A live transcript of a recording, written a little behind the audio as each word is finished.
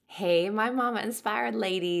Hey, my Mama Inspired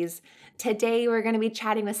ladies. Today we're going to be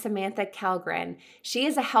chatting with Samantha Kellgren. She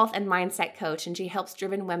is a health and mindset coach, and she helps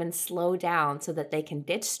driven women slow down so that they can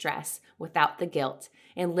ditch stress without the guilt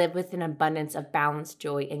and live with an abundance of balance,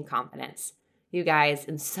 joy, and confidence. You guys,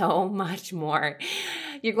 and so much more.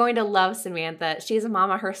 You're going to love Samantha. She's a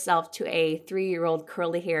mama herself to a 3-year-old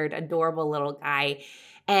curly-haired, adorable little guy.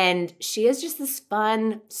 And she is just this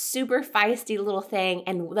fun, super feisty little thing.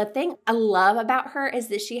 And the thing I love about her is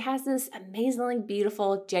that she has this amazingly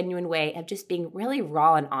beautiful, genuine way of just being really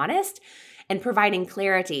raw and honest and providing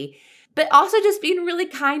clarity, but also just being really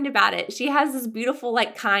kind about it. She has this beautiful,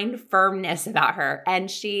 kind firmness about her. And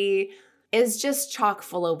she is just chock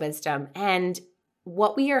full of wisdom. And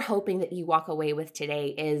what we are hoping that you walk away with today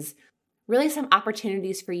is really some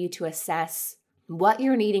opportunities for you to assess what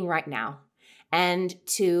you're needing right now, and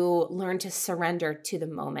to learn to surrender to the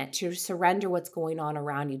moment, to surrender what's going on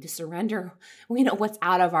around you, to surrender, what's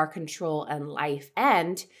out of our control in life,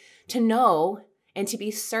 and to know and to be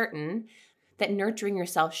certain that nurturing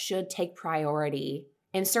yourself should take priority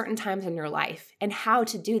in certain times in your life, and how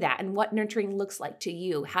to do that, and what nurturing looks like to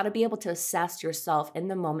you, how to be able to assess yourself in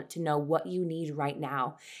the moment to know what you need right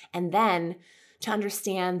now, and then to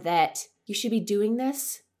understand that you should be doing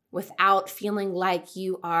this without feeling like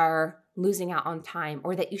you are losing out on time,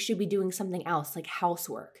 or that you should be doing something else like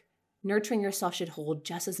housework. Nurturing yourself should hold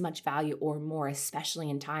just as much value or more, especially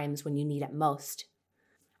in times when you need it most.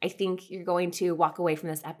 I think you're going to walk away from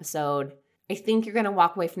this episode.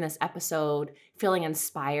 Feeling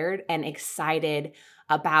inspired and excited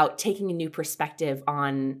about taking a new perspective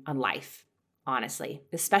on life, honestly,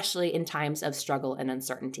 especially in times of struggle and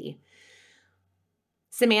uncertainty.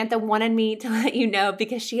 Samantha wanted me to let you know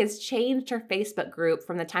because she has changed her Facebook group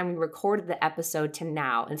from the time we recorded the episode to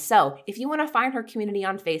now. And so if you want to find her community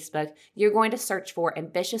on Facebook, you're going to search for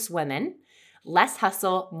Ambitious Women, Less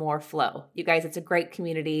Hustle, More Flow. You guys, it's a great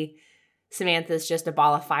community. Samantha's just a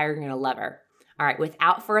ball of fire. You're going to love her. All right,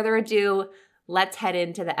 without further ado, let's head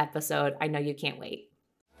into the episode. I know you can't wait.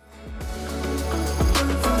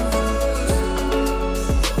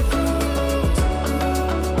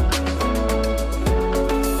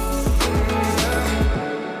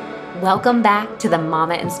 Welcome back to the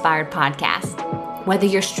Mama Inspired Podcast. Whether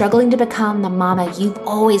you're struggling to become the mama you've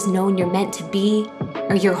always known you're meant to be,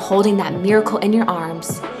 or you're holding that miracle in your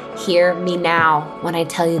arms, hear me now when I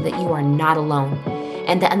tell you that you are not alone,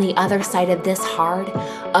 and that on the other side of this hard,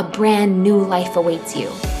 a brand new life awaits you.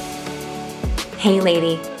 Hey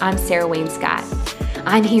lady, I'm Sarah Wayne Scott.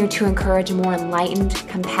 I'm here to encourage a more enlightened,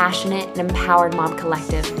 compassionate, and empowered mom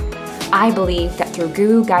collective. I believe that through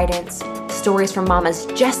guru guidance, stories from mamas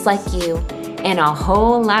just like you, and a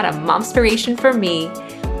whole lot of momspiration from me,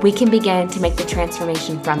 we can begin to make the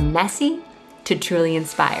transformation from messy to truly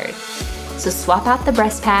inspired. So swap out the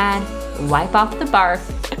breast pad, wipe off the barf.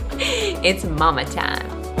 It's mama time.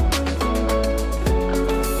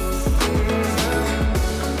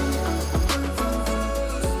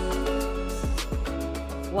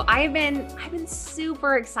 Well, I've been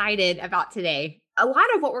super excited about today. A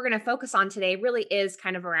lot of what we're going to focus on today really is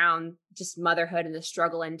kind of around just motherhood and the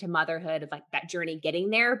struggle into motherhood of that journey getting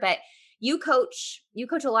there. But you coach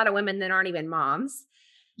a lot of women that aren't even moms.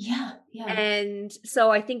 Yeah. And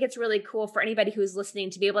so I think it's really cool for anybody who's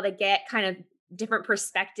listening to be able to get kind of different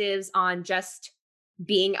perspectives on just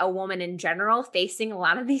being a woman in general, facing a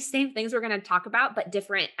lot of these same things we're going to talk about, but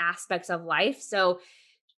different aspects of life. So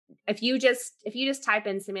if you just type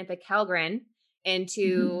in Samantha Kellgren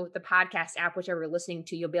into the podcast app, whichever you're listening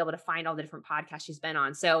to, you'll be able to find all the different podcasts she's been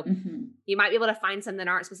on. So you might be able to find some that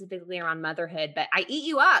aren't specifically around motherhood, but I eat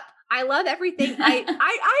you up. I love everything. I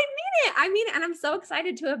mean it. And I'm so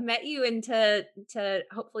excited to have met you and to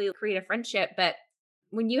hopefully create a friendship. But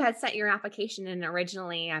when you had sent your application in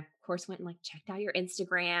originally, I of course went and checked out your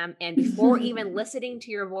Instagram, and before even listening to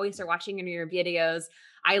your voice or watching any of your videos,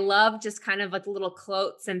 I love just kind of the little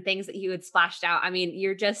quotes and things that you had splashed out. I mean,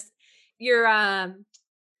 you've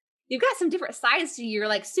got some different sides to you.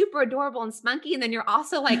 You're super adorable and spunky. And then you're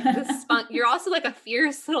also this spunk. You're also a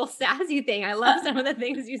fierce little sassy thing. I love some of the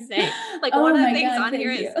things you say. One of the things on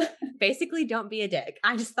here is basically don't be a dick.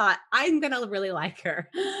 I just thought I'm going to really like her.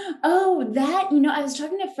 Oh, that, I was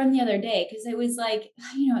talking to a friend the other day because it was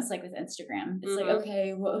it's with Instagram. It's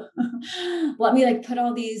okay, well, let me put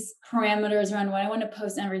all these parameters around what I want to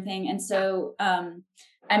post and everything. And so,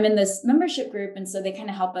 I'm in this membership group. And so they kind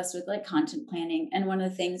of help us with content planning. And one of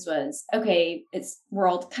the things was, okay, it's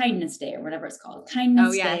World Kindness Day or whatever it's called.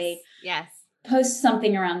 Kindness Day. Yes. Post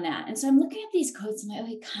something around that. And so I'm looking at these quotes and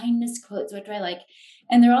I'm kindness quotes. What do I like?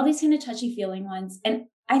 And they're all these kind of touchy feeling ones. And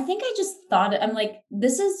I think I just thought, I'm like,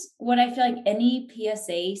 this is what I feel like any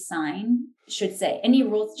PSA sign should say. Any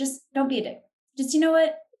rules, just don't be a dick. Just, you know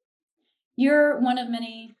what? You're one of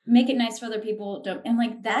many. Make it nice for other people. Don't. And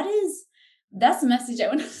like, that's the message I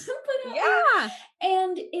want to put out. Yeah.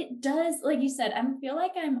 And it does, like you said, I feel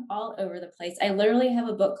like I'm all over the place. I literally have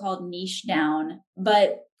a book called Niche Down,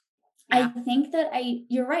 but Yeah. I think that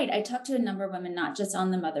you're right. I talked to a number of women, not just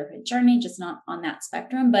on the motherhood journey, just not on that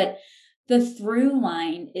spectrum, but the through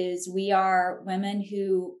line is we are women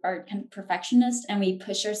who are kind of perfectionists and we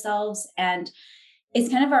push ourselves, and it's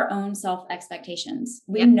kind of our own self expectations.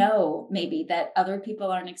 We know maybe that other people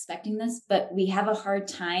aren't expecting this, but we have a hard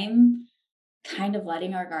time kind of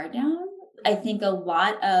letting our guard down. I think a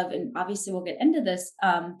lot of, and obviously we'll get into this,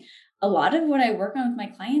 a lot of what I work on with my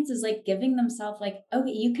clients is like giving themselves like,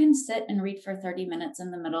 okay, you can sit and read for 30 minutes in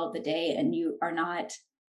the middle of the day and you are not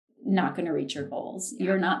going to reach your goals.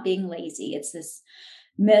 You're not being lazy. It's this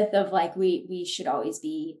myth of like, we should always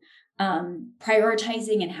be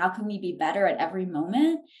prioritizing and how can we be better at every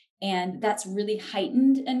moment. And that's really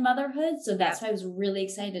heightened in motherhood. So that's why I was really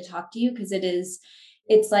excited to talk to you, because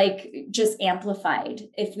it's like just amplified.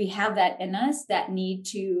 If we have that in us, that need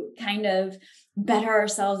to kind of better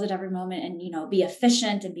ourselves at every moment and, be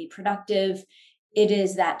efficient and be productive, it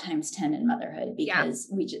is that times 10 in motherhood, because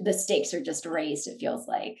the stakes are just raised, it feels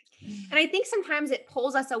like. And I think sometimes it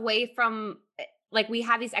pulls us away from, like, we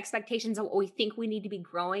have these expectations of what we think we need to be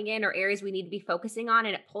growing in or areas we need to be focusing on.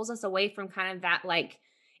 And it pulls us away from kind of that like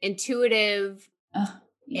intuitive,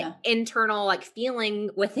 internal like feeling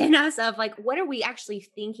within us of like, what are we actually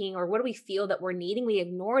thinking or what do we feel that we're needing? We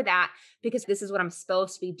ignore that because this is what I'm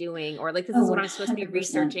supposed to be doing, or like, this is what I'm supposed to be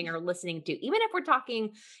researching or listening to. Even if we're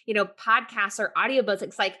talking, podcasts or audiobooks,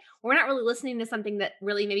 it's like, we're not really listening to something that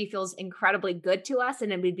really maybe feels incredibly good to us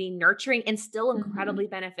and it would be nurturing and still incredibly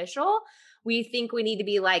beneficial. We think we need to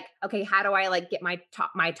be like, okay, how do I like get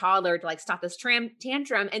my toddler to like stop this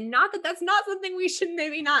tantrum? And not that that's not something we should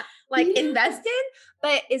maybe not like invest in,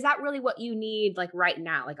 but is that really what you need like right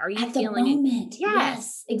now? Like, are you at feeling the moment? it?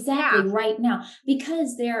 Yes, exactly. Right now,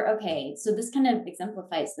 because okay. So this kind of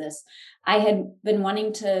exemplifies this. I had been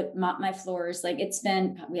wanting to mop my floors. Like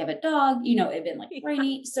we have a dog, it'd been like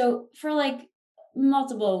rainy. So for like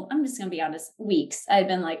multiple, I'm just going to be honest, weeks, I've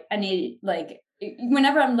been like, I need like,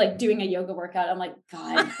 whenever I'm like doing a yoga workout, I'm like,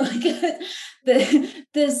 God, like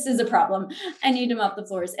this is a problem. I need to mop the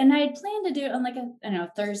floors. And I had planned to do it on like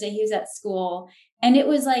Thursday. He was at school and it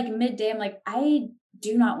was like midday. I'm like, I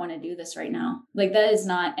do not want to do this right now. Like that is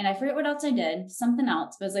not, and I forget what else I did, something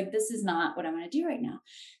else, but I was like, this is not what I want to do right now.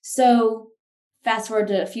 So fast forward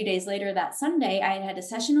to a few days later, that Sunday, I had a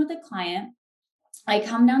session with a client. I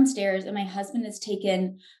come downstairs and my husband has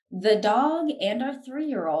taken the dog and our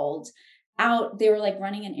 3-year-old out. They were like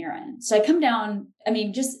running an errand. So I come down,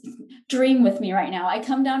 just dream with me right now. I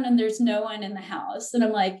come down and there's no one in the house. And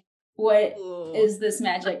I'm like, what is this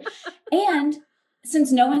magic? And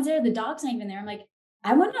since no one's there, the dog's not even there. I'm like,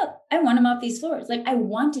 I want to mop these floors. Like I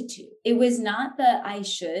wanted to. It was not the I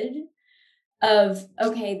should of,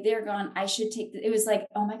 okay, they're gone. I should take it was like,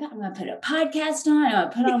 oh my God, I'm going to put a podcast on. I'm going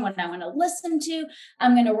to put on what I want to listen to.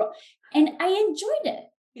 I'm going to roll. And I enjoyed it.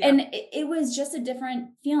 Yeah. And it was just a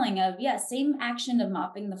different feeling of, same action of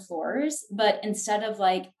mopping the floors. But instead of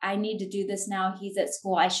like, I need to do this now, he's at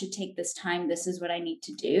school, I should take this time. This is what I need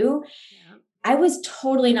to do. Yeah. I was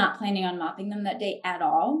totally not planning on mopping them that day at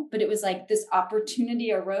all, but it was like this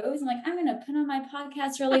opportunity arose. I'm like, I'm going to put on my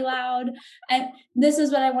podcast really loud. And this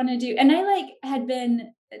is what I want to do. And I like had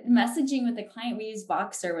been messaging with a client. We use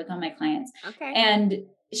Voxer with all my clients. Okay. And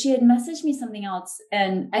she had messaged me something else.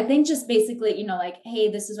 And I think just basically, like, hey,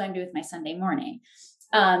 this is what I'm doing with my Sunday morning.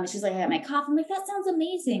 She's like, I got my coffee. I'm like, that sounds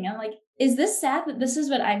amazing. I'm like, is this sad that this is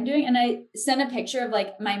what I'm doing? And I sent a picture of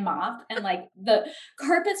like my mop and like the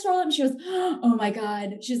carpets rolled up. And she goes, oh my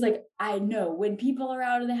God. She's like, I know when people are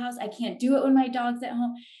out of the house, I can't do it when my dog's at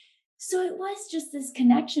home. So it was just this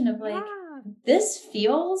connection of like, this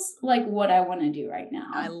feels like what I want to do right now.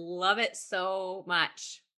 I love it so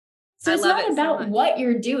much. So it's not about what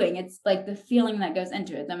you're doing. It's like the feeling that goes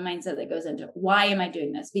into it, the mindset that goes into it. Why am I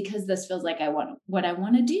doing this? Because this feels like I want what I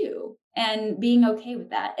want to do, and being okay with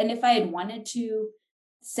that. And if I had wanted to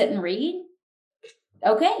sit and read,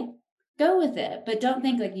 okay, go with it. But don't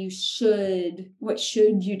think like what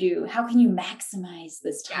should you do? How can you maximize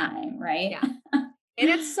this time? Right. Yeah. And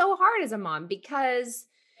it's so hard as a mom because,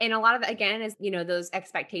 and a lot of it again is, those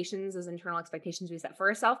expectations, those internal expectations we set for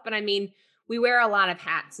ourselves. But we wear a lot of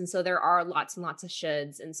hats. And so there are lots and lots of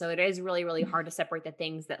shoulds. And so it is really, really hard to separate the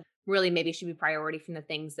things that really maybe should be priority from the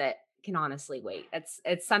things that can honestly wait.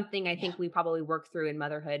 It's something I think we probably work through in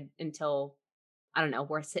motherhood until I don't know,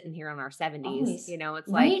 we're sitting here in our 70s, Always. it's like,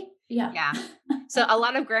 Right? Yeah. yeah. So a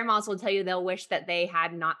lot of grandmas will tell you they'll wish that they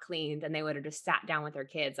had not cleaned and they would have just sat down with their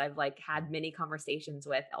kids. I've like had many conversations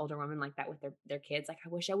with older women like that with their kids. Like, I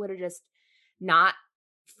wish I would have just not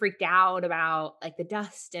freaked out about like the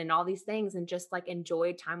dust and all these things and just like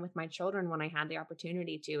enjoyed time with my children when I had the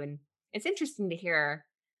opportunity to. And it's interesting to hear.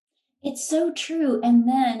 It's so true. And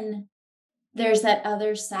then there's that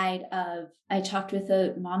other side of, I talked with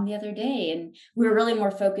a mom the other day and we were really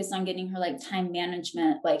more focused on getting her like time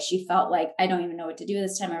management. Like she felt like, I don't even know what to do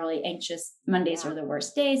this time. I'm really anxious. Mondays are the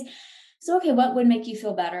worst days. So, okay, what would make you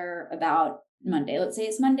feel better about Monday? Let's say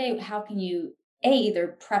it's Monday. How can you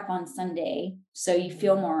either prep on Sunday so you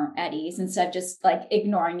feel more at ease instead of just like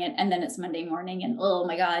ignoring it, and then it's Monday morning and oh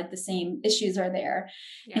my God, the same issues are there.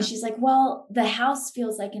 Yeah. And she's like, well, the house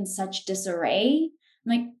feels like in such disarray.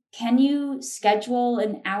 I'm like, can you schedule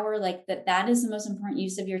an hour like that? That is the most important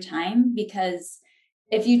use of your time, because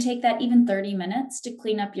if you take that even 30 minutes to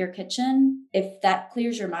clean up your kitchen, if that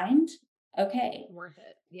clears your mind, okay. Worth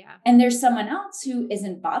it. Yeah. And there's someone else who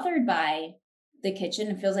isn't bothered by the kitchen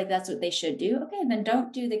and feels like that's what they should do. Okay, then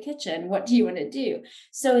don't do the kitchen. What do you want to do?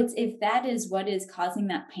 So it's, if that is what is causing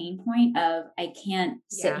that pain point of, I can't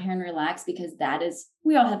sit here and relax, because that is,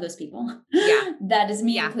 we all have those people. Yeah. That is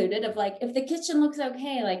me included, of like, if the kitchen looks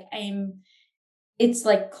okay, like it's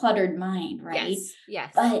like cluttered mind, right?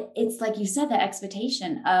 Yes. But it's like you said, the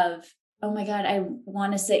expectation of, oh my God, I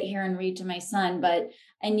want to sit here and read to my son, but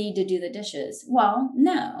I need to do the dishes. Well,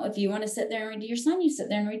 no, if you want to sit there and read to your son, you sit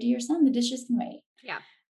there and read to your son. The dishes can wait. Yeah.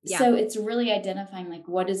 So it's really identifying like,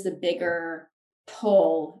 what is the bigger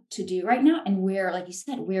pull to do right now? And where, like you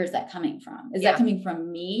said, where is that coming from? Is that coming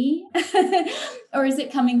from me? Or is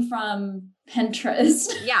it coming from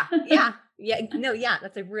Pinterest? Yeah. No, yeah.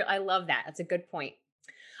 I love that. That's a good point.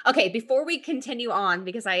 Okay. Before we continue on,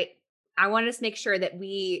 because I want to make sure that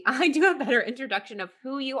I do a better introduction of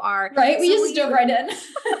who you are. Right. We just dove right in.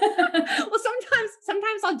 Well,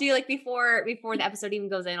 sometimes I'll do like before the episode even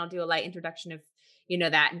goes in, I'll do a light introduction of,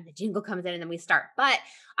 that, and the jingle comes in and then we start. But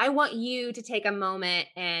I want you to take a moment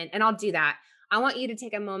and I'll do that. I want you to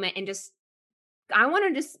take a moment and I want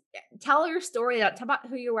to just tell your story, tell about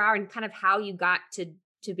who you are and kind of how you got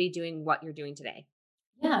to be doing what you're doing today.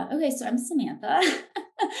 Yeah. Okay. So I'm Samantha.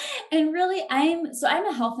 And really I'm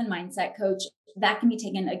a health and mindset coach. That can be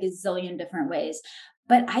taken a gazillion different ways.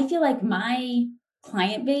 But I feel like my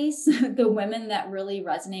client base, the women that really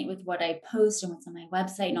resonate with what I post and what's on my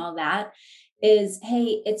website and all that, is,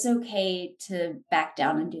 hey, it's okay to back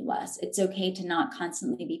down and do less. It's okay to not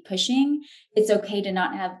constantly be pushing. It's okay to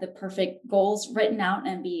not have the perfect goals written out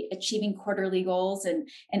and be achieving quarterly goals and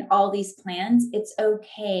all these plans. It's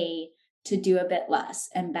okay to do a bit less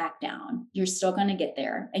and back down. You're still going to get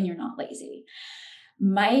there and you're not lazy.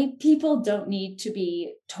 My people don't need to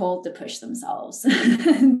be told to push themselves.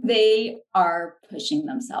 They are pushing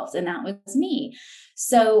themselves. And that was me.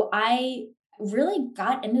 So I really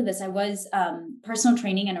got into this. I was personal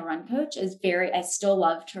training and a run coach. I still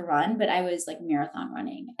love to run, but I was like marathon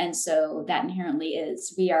running. And so that inherently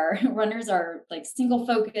is, runners are like single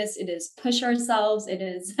focus. It is push ourselves. It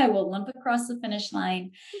is, I will limp across the finish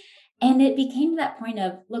line. And it became to that point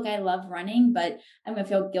of, look, I love running, but I'm going to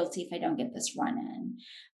feel guilty if I don't get this run in.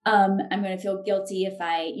 I'm going to feel guilty if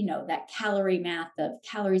I, that calorie math of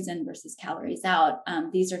calories in versus calories out.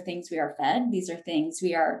 These are things we are fed. These are things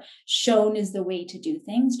we are shown is the way to do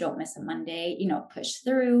things. Don't miss a Monday, push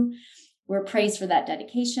through. We're praised for that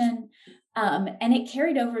dedication. And it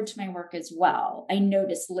carried over to my work as well. I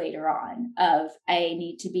noticed later on of, I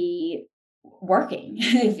need to be working.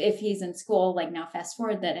 If he's in school, like now fast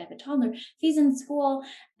forward that I have a toddler, if he's in school,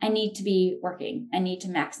 I need to be working. I need to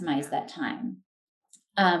maximize that time.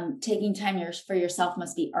 Taking time for yourself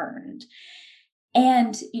must be earned.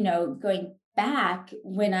 And, going back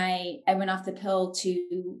when I went off the pill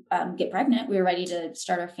to get pregnant, we were ready to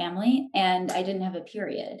start our family and I didn't have a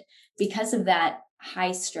period because of that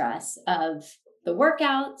high stress of the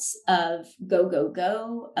workouts, of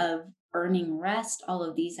go, of earning rest, all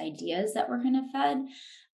of these ideas that were kind of fed.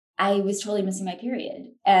 I was totally missing my period.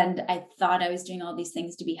 And I thought I was doing all these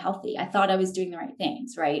things to be healthy. I thought I was doing the right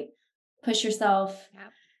things, right? Push yourself,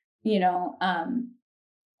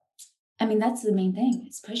 that's the main thing.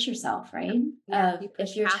 It's push yourself, right? Yeah,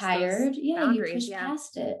 if you're tired, you push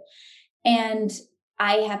past it. And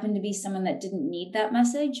I happened to be someone that didn't need that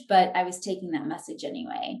message, but I was taking that message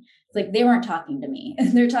anyway. It's like they weren't talking to me.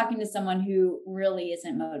 They're talking to someone who really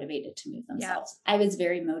isn't motivated to move themselves. I was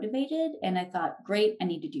very motivated and I thought, great, I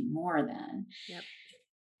need to do more then.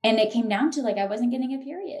 And it came down to like, I wasn't getting a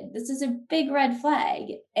period. This is a big red flag.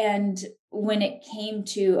 And when it came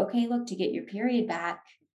to, okay, look, to get your period back,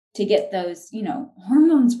 to get those,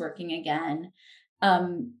 hormones working again,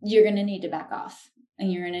 you're going to need to back off,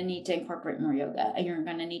 and you're going to need to incorporate more yoga, and you're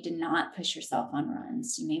going to need to not push yourself on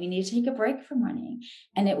runs. You maybe need to take a break from running.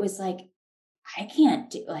 And it was like, I can't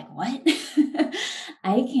do, like, what?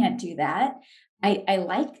 I can't do that. I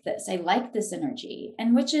like this. I like this energy,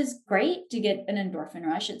 and which is great to get an endorphin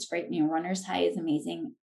rush. It's great. Runner's high is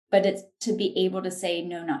amazing, but it's to be able to say,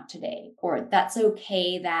 no, not today, or that's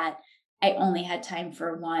okay that I only had time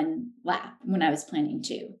for one lap when I was planning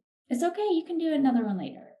two. It's okay. You can do another one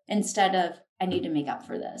later, instead of, I need to make up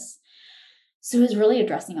for this. So it was really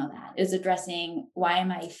addressing all that. It was addressing, why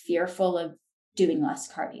am I fearful of doing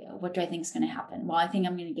less cardio? What do I think is going to happen? Well, I think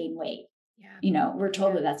I'm going to gain weight. Yeah. We're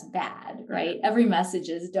told that that's bad, right? Yeah. Every message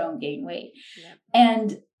is don't gain weight. Yeah.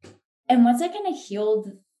 And once I kind of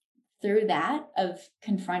healed through that, of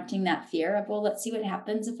confronting that fear of, well, let's see what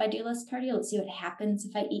happens if I do less cardio. Let's see what happens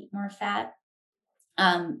if I eat more fat.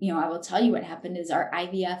 I will tell you what happened is our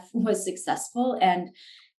IVF was successful. And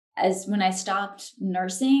as when I stopped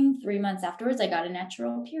nursing 3 months afterwards, I got a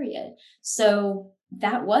natural period. So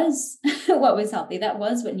that was what was healthy. That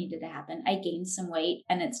was what needed to happen. I gained some weight,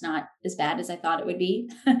 and it's not as bad as I thought it would be.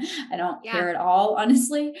 I don't care at all,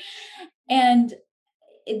 honestly. And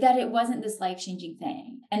that it wasn't this life-changing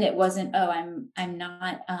thing. And it wasn't, I'm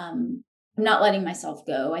not letting myself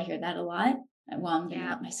go. I hear that a lot. Well, I'm going to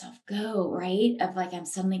let myself go, right? Of like, I'm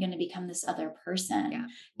suddenly going to become this other person. Yeah.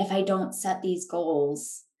 If I don't set these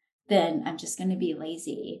goals, then I'm just going to be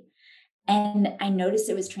lazy. And I noticed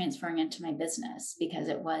it was transferring into my business, because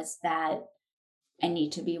it was that I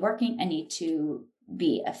need to be working. I need to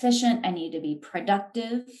be efficient. I need to be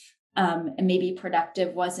productive. And maybe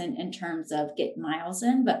productive wasn't in terms of get miles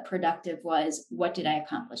in, but productive was, what did I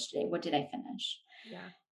accomplish today? What did I finish? Yeah.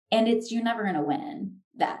 And you're never going to win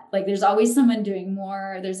that. Like, there's always someone doing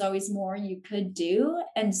more. There's always more you could do.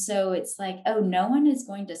 And so it's like, oh, no one is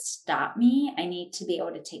going to stop me. I need to be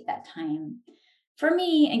able to take that time for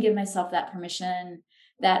me and give myself that permission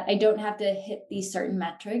that I don't have to hit these certain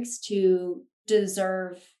metrics to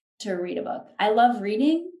deserve to read a book. I love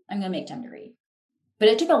reading. I'm going to make time to read. But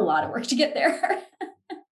it took a lot of work to get there.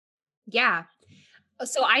 Yeah.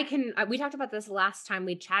 So we talked about this last time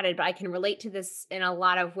we chatted, but I can relate to this in a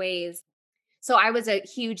lot of ways. So I was a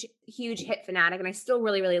huge, huge HIIT fanatic, and I still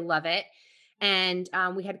really, really love it. And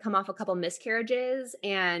we had come off a couple miscarriages,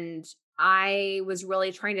 and I was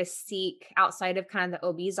really trying to seek outside of kind of the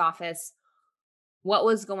OB's office what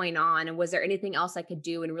was going on, and was there anything else I could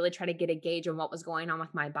do, and really try to get a gauge on what was going on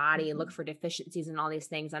with my body and look for deficiencies and all these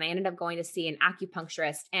things. And I ended up going to see an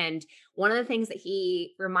acupuncturist. And one of the things that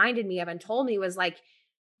he reminded me of and told me was like,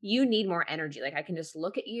 you need more energy. Like, I can just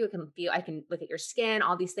look at you, I can look at your skin,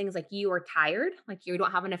 all these things. Like, you are tired, like you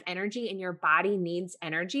don't have enough energy, and your body needs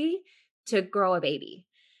energy to grow a baby.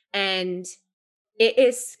 And it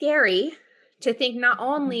is scary to think not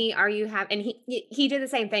only are you and he did the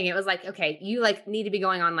same thing. It was like, okay, you like need to be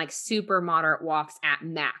going on like super moderate walks at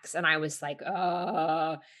max. And I was like,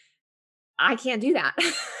 I can't do that.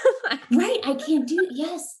 Right. I can't do,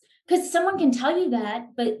 yes. Because someone can tell you that,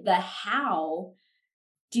 but the how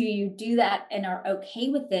do you do that and are okay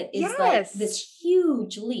with it is like this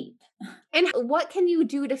huge leap. And what can you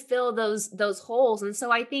do to fill those holes? And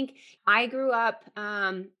so I think I grew up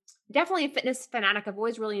definitely a fitness fanatic. I've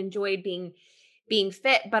always really enjoyed being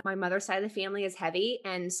fit, but my mother's side of the family is heavy.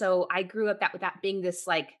 And so I grew up with that being this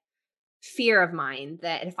like fear of mine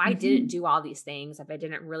that if I didn't do all these things, if I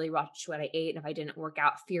didn't really watch what I ate, and if I didn't work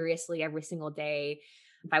out furiously every single day,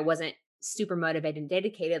 if I wasn't super motivated and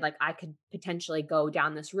dedicated, like I could potentially go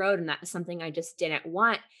down this road. And that was something I just didn't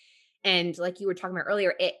want. And like you were talking about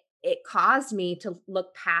earlier, it caused me to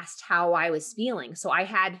look past how I was feeling. So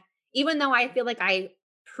even though I feel like I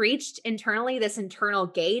preached internally this internal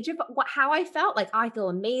gauge of how I felt, like, oh, I feel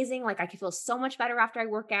amazing. Like I can feel so much better after I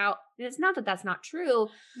work out. And it's not that that's not true.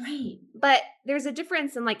 Right. But there's a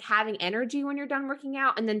difference in like having energy when you're done working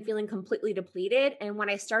out and then feeling completely depleted. And when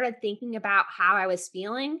I started thinking about how I was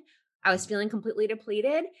feeling completely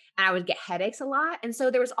depleted, and I would get headaches a lot. And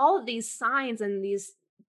so there was all of these signs and these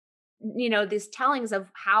tellings of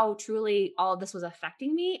how truly all of this was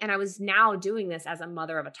affecting me. And I was now doing this as a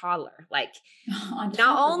mother of a toddler. Like not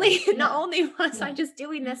only was I just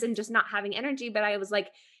doing this and just not having energy, but I was like,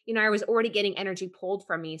 I was already getting energy pulled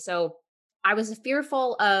from me. So I was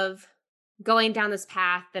fearful of going down this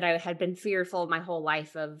path that I had been fearful my whole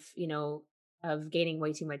life of gaining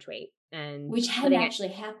way too much weight. and which hadn't actually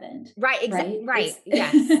happened. Right. Exactly. Right.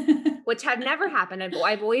 Yes. Which had never happened.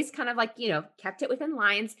 I've always kind of like, kept it within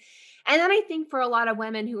lines. And then I think for a lot of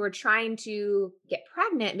women who are trying to get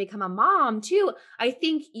pregnant and become a mom too, I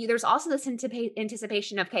think there's also this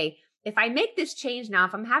anticipation of, okay, if I make this change now,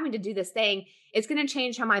 if I'm having to do this thing, it's going to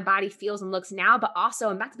change how my body feels and looks now, but also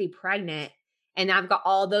I'm about to be pregnant. And I've got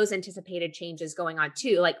all those anticipated changes going on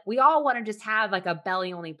too. Like we all want to just have like a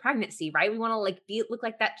belly only pregnancy, right? We want to like look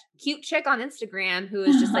like that cute chick on Instagram who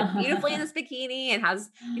is just like beautifully in this bikini and has,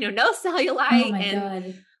 no cellulite Oh my and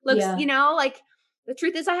God. looks, Yeah. like the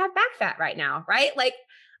truth is I have back fat right now, right? Like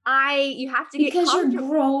you have to get Because you're comfortable.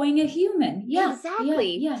 growing a human. Yeah.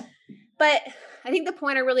 Exactly. Yeah. But I think the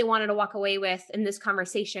point I really wanted to walk away with in this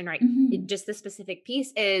conversation, right? Mm-hmm. Just this specific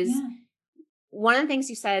piece is Yeah. one of the things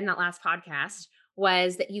you said in that last podcast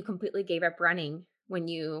was that you completely gave up running when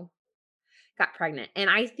you got pregnant. And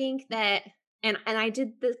I think that, and I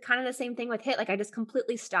did the kind of the same thing with HIIT. Like I just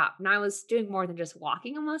completely stopped. And I was doing more than just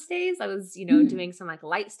walking on most days. I was, Mm. doing some like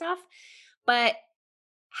light stuff. But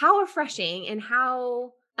how refreshing and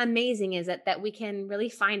how amazing is it that we can really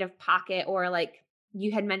find a pocket, or like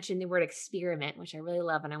you had mentioned the word experiment, which I really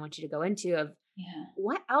love and I want you to go into, of Yeah.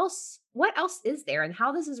 what else is there and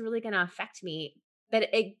how this is really going to affect me. But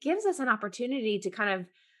it gives us an opportunity to kind of,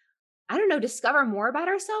 I don't know, discover more about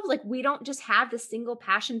ourselves. Like we don't just have this single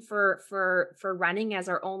passion for running as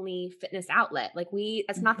our only fitness outlet. Like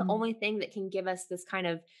that's not the Mm-hmm. only thing that can give us this kind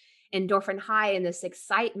of endorphin high and this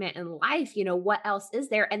excitement in life. What else is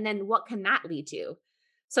there? And then what can that lead to?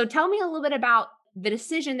 So tell me a little bit about the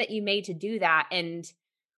decision that you made to do that and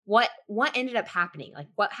what ended up happening. Like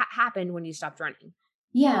what happened when you stopped running?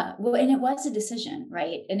 Yeah. Well, and it was a decision,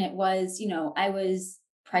 right? And it was, I was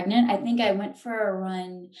pregnant. I think I went for a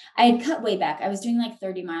run. I had cut way back. I was doing like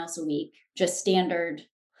 30 miles a week, just standard,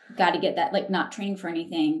 got to get that, like not training for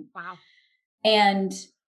anything. Wow. And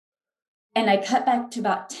I cut back to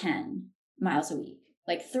about 10 miles a week,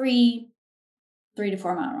 like 3 to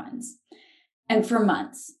 4 mile runs, and for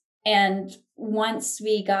months. And once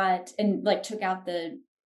we got and like took out the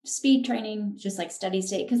speed training, just like steady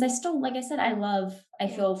state, because I still, like I said, I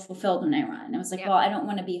feel fulfilled when I run. I was like, well, I don't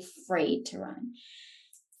want to be afraid to run.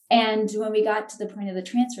 And when we got to the point of the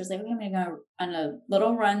transfers, like, okay, I'm going to go on a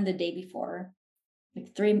little run the day before,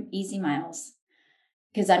 like 3 easy miles,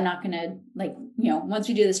 because I'm not going to, like, once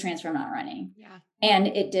we do this transfer, I'm not running. Yeah. And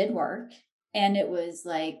it did work. And it was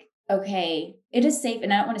like, okay, it is safe.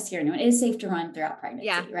 And I don't want to scare anyone. It is safe to run throughout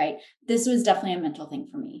pregnancy, right? This was definitely a mental thing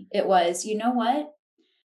for me. It was, you know what?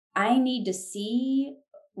 I need to see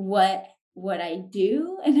what I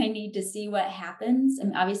do, and I need to see what happens.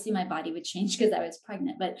 And obviously my body would change because I was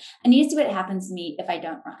pregnant, but I need to see what happens to me if I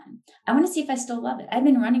don't run. I want to see if I still love it. I've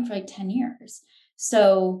been running for like 10 years.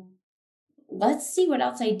 So let's see what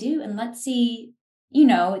else I do. And let's see,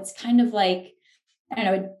 it's kind of like, I don't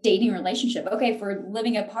know, a dating relationship. Okay, if we're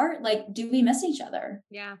living apart, like, do we miss each other?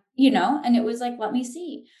 Yeah. And it was like, let me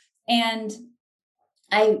see. And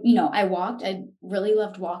I walked. I really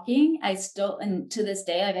loved walking. And to this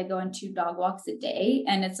day, like I go on 2 dog walks a day.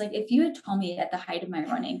 And it's like, if you had told me at the height of my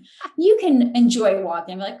running, you can enjoy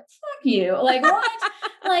walking, like, fuck you. Like, what?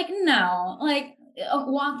 Like, no, like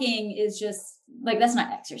walking is just like, that's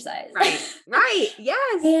not exercise. Right. Right.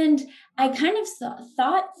 Yes. And I kind of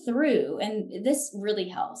thought through, and this really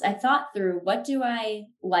helps. I thought through, what do I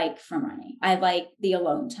like from running? I like the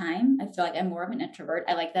alone time. I feel like I'm more of an introvert.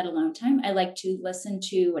 I like that alone time. I like to listen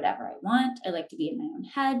to whatever I want. I like to be in my own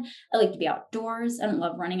head. I like to be outdoors. I don't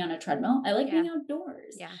love running on a treadmill. I like being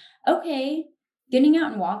outdoors. Yeah. Okay. Getting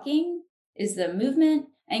out and walking is the movement,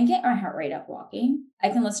 and get my heart rate up walking. I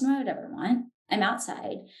can listen to whatever I want. I'm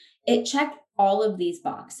outside. It checked all of these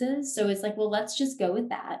boxes. So it's like, well, let's just go with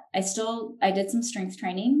that. I did some strength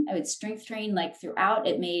training. I would strength train like throughout.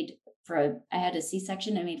 I had a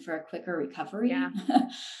C-section. It made for a quicker recovery. Yeah.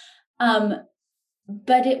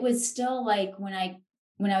 But it was still like when I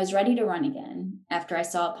was ready to run again, after I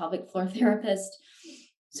saw a pelvic floor therapist,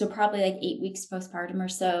 so probably like 8 weeks postpartum or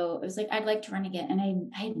so, it was like, I'd like to run again. And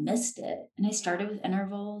I had missed it. And I started with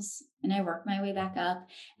intervals and I worked my way back up.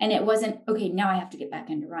 And it wasn't, okay, now I have to get back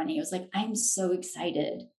into running. It was like, I'm so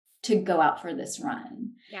excited to go out for this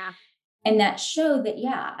run. Yeah. And that showed that,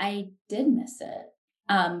 yeah, I did miss it.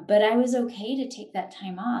 But I was okay to take that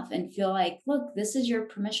time off and feel like, look, this is your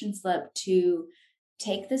permission slip to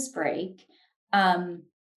take this break.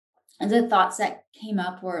 And the thoughts that came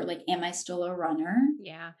up were like, am I still a runner?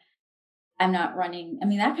 Yeah. I'm not running. I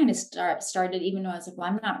mean, that kind of started even though I was like, well,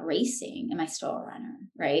 I'm not racing. Am I still a runner?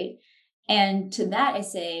 Right. And to that, I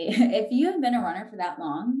say, if you have been a runner for that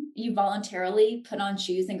long, you voluntarily put on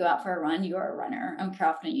shoes and go out for a run, you are a runner. I don't care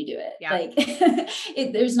how often you do it. Yeah.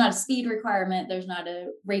 Like there's not a speed requirement. There's not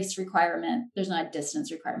a race requirement. There's not a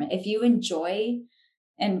distance requirement. If you enjoy,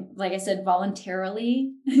 and like I said,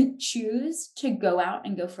 voluntarily choose to go out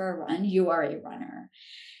and go for a run, you are a runner.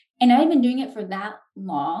 And I've been doing it for that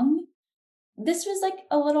long. This was like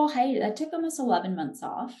a little hiatus. I took almost 11 months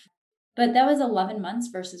off. But that was 11 months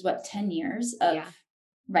versus 10 years of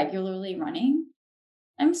regularly running.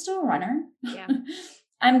 I'm still a runner. Yeah.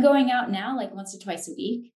 I'm going out now like once or twice a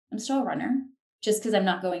week. I'm still a runner just because I'm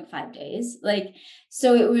not going 5 days. Like,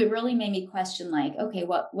 so it really made me question like, okay,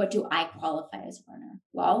 what do I qualify as a runner?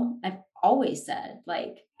 Well, I've always said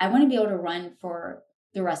like, I want to be able to run for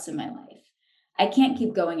the rest of my life. I can't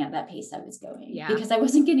keep going at that pace I was going because I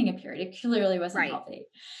wasn't getting a period. It clearly wasn't healthy.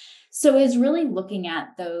 So it's really looking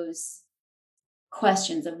at those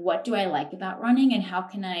questions of what do I like about running and how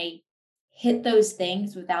can I hit those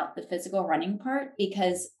things without the physical running part,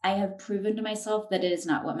 because I have proven to myself that it is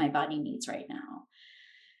not what my body needs right now.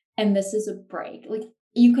 And this is a break. Like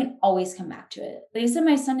you can always come back to it. Like I said,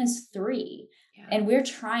 my son is 3 and we've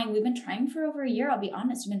been trying for over a year. I'll be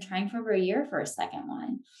honest. We've been trying for over a year for a second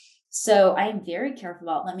one. So I am very careful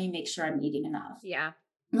about, let me make sure I'm eating enough. Yeah.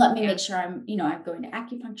 Let me make sure I'm going to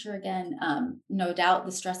acupuncture again. No doubt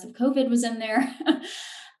the stress of COVID was in there.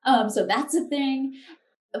 So that's a thing.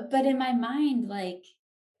 But in my mind, like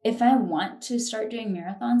if I want to start doing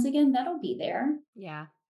marathons again, that'll be there. Yeah.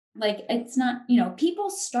 Like it's not,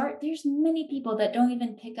 there's many people that don't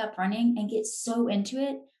even pick up running and get so into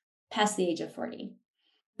it past the age of 40.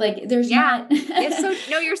 Like there's not,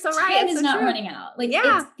 you're so right. Time is not running out. Like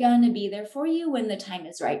it's gonna be there for you when the time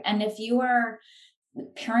is right. And if you are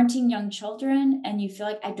parenting young children and you feel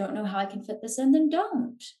like, I don't know how I can fit this in, then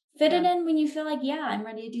don't fit it in when you feel like, I'm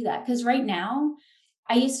ready to do that. Because right now,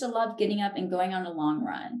 I used to love getting up and going on a long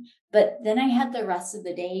run, but then I had the rest of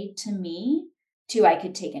the day I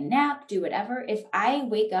could take a nap, do whatever. If I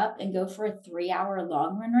wake up and go for a 3-hour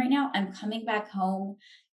long run right now, I'm coming back home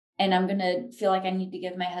and I'm going to feel like I need to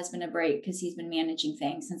give my husband a break because he's been managing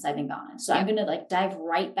things since I've been gone. So I'm going to like dive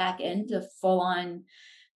right back into full on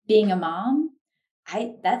being a mom.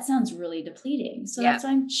 That sounds really depleting. So that's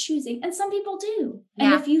why I'm choosing. And some people do.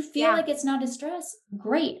 And if you feel like it's not a stress,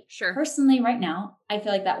 great. Sure. Personally, right now, I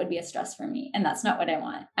feel like that would be a stress for me. And that's not what I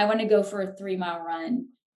want. I want to go for a 3-mile run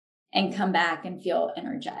and come back and feel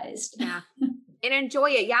energized. Yeah. And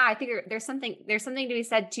enjoy it. Yeah. I think there's something to be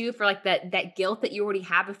said too for like that guilt that you already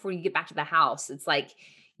have before you get back to the house. It's like,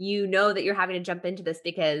 that you're having to jump into this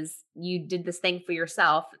because you did this thing for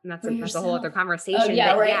yourself. And that's a whole other conversation. Oh,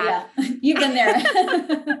 yeah, right. Yeah. You've been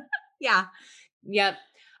there. Yeah. Yep.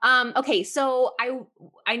 Okay. So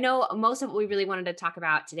I know most of what we really wanted to talk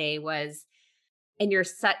about today was, and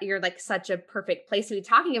you're like such a perfect place to be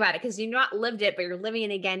talking about it because you've not lived it, but you're living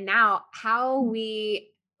it again now,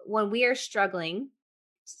 when we are struggling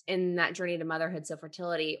in that journey to motherhood, so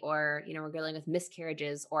fertility, or, we're dealing with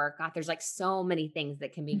miscarriages, or God, there's like so many things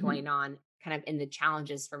that can be going on kind of in the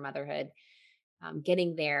challenges for motherhood,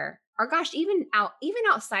 getting there, or gosh, even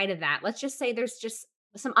outside of that, let's just say there's just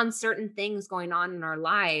some uncertain things going on in our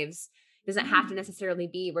lives. It doesn't have to necessarily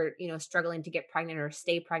be we're, struggling to get pregnant or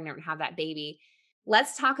stay pregnant and have that baby.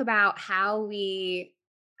 Let's talk about how we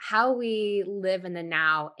live in the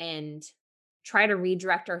now and try to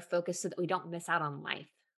redirect our focus so that we don't miss out on life.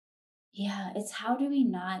 Yeah. It's how do we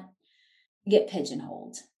not get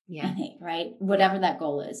pigeonholed? Yeah. I think, right? Whatever that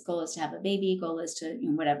goal is to have a baby, goal is to,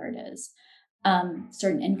 whatever it is,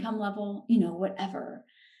 certain income level, whatever.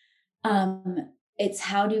 It's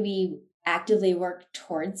how do we actively work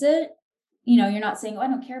towards it? You're not saying, oh, I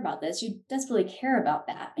don't care about this. You desperately care about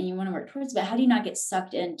that and you want to work towards it. But how do you not get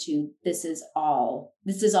sucked into this is all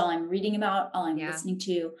I'm reading about, all I'm listening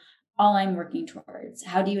to, all I'm working towards?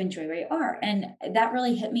 How do you enjoy where you are? And that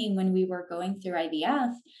really hit me when we were going through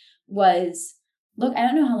IVF was, look, I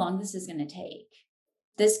don't know how long this is going to take.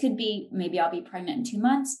 This could be, maybe I'll be pregnant in 2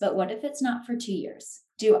 months, but what if it's not for 2 years?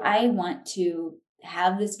 Do I want to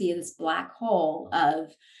have this be this black hole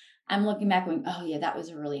of, I'm looking back going, oh yeah, that was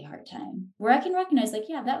a really hard time, where I can recognize like,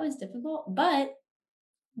 yeah, that was difficult, but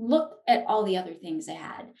look at all the other things I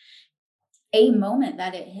had. A moment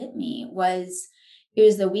that it hit me was, it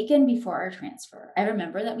was the weekend before our transfer. I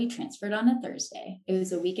remember that we transferred on a Thursday. It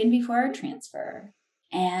was a weekend before our transfer.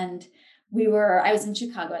 And I was in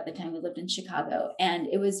Chicago at the time. We lived in Chicago, and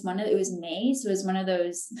it was May. So it was one of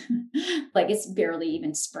those, like it's barely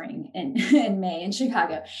even spring in May in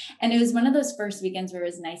Chicago. And it was one of those first weekends where it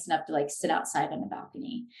was nice enough to like sit outside on the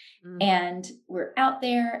balcony. And we're out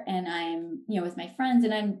there and I'm, with my friends,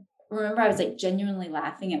 and I'm remember I was like genuinely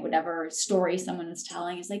laughing at whatever story someone was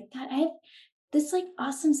telling. It's like, God, I have this like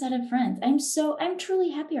awesome set of friends. I'm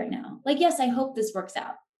truly happy right now. Like, yes, I hope this works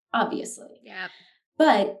out, obviously. Yeah.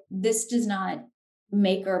 But this does not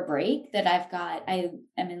make or break that I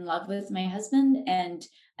am in love with my husband and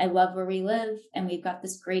I love where we live and we've got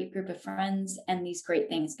this great group of friends and these great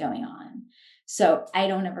things going on. So I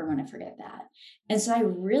don't ever want to forget that. And so I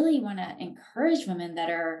really want to encourage women that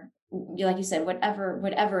are, like you said,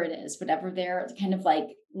 whatever it is, whatever their kind of like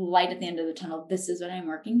light at the end of the tunnel, this is what I'm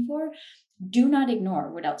working for. Do not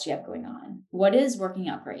ignore what else you have going on. What is working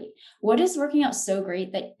out great? What is working out so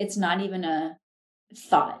great that it's not even a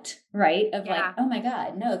thought, right? Of like, oh my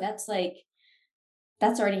God, no, that's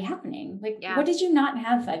already happening. Like, what did you not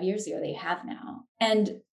have 5 years ago that you have now?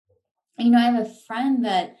 And, I have a friend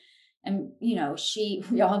that, and, we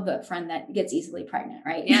all have a friend that gets easily pregnant,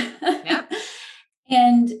 right? Yeah.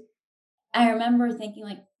 And I remember thinking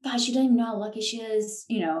like, gosh, you don't even know how lucky she is.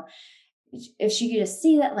 If she could just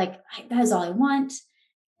see that, like, that is all I want.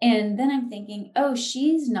 And then I'm thinking, oh,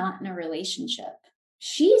 she's not in a relationship.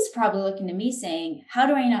 She's probably looking to me saying, how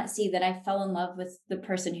do I not see that I fell in love with the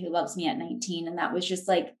person who loves me at 19? And that was just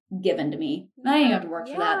like given to me. I didn't have to work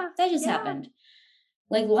for that. That just happened.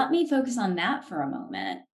 Like, let me focus on that for a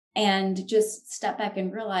moment and just step back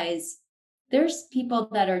and realize there's people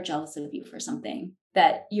that are jealous of you for something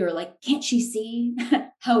that you're like, can't she see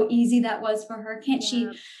how easy that was for her? Can't she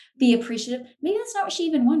be appreciative? Maybe that's not what she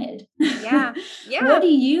even wanted. Yeah. What do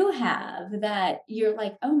you have that you're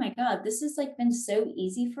like, oh my God, this has like been so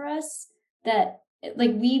easy for us that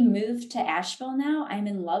like we moved to Asheville now. I'm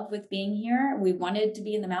in love with being here. We wanted to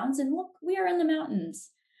be in the mountains and look, we are in the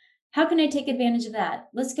mountains. How can I take advantage of that?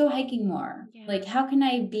 Let's go hiking more. Like, how can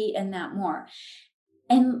I be in that more?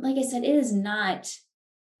 And like I said, it is not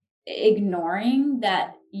ignoring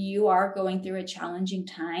that you are going through a challenging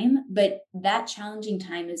time, but that challenging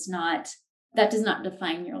time that does not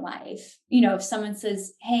define your life. If someone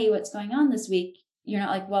says, hey, what's going on this week? You're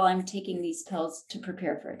not like, well, I'm taking these pills to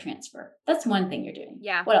prepare for a transfer. That's one thing you're doing.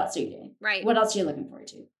 Yeah. What else are you doing? Right. What else are you looking forward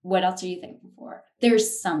to? What else are you thankful for?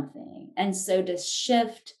 There's something. And so to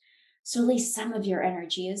shift, so at least some of your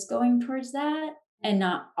energy is going towards that and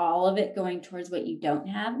not all of it going towards what you don't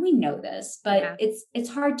have. We know this, but it's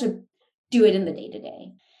hard to do it in the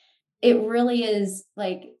day-to-day. It really is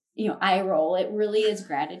like, eye roll. It really is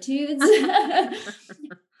gratitudes.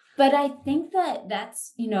 But I think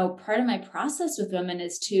that's, part of my process with women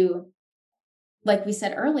is to, like we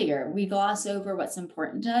said earlier, we gloss over what's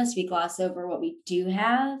important to us. We gloss over what we do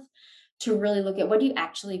have to really look at what do you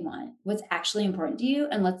actually want? What's actually important to you?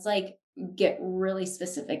 And let's like get really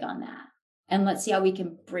specific on that. And let's see how we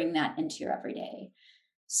can bring that into your everyday.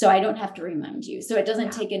 So I don't have to remind you. So it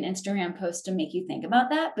doesn't take an Instagram post to make you think about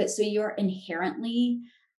that, but so you're inherently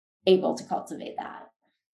able to cultivate that.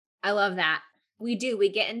 I love that. We do. We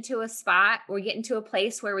get into a spot, we get into a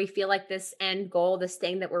place where we feel like this end goal, this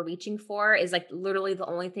thing that we're reaching for is like literally the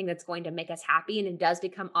only thing that's going to make us happy. And it does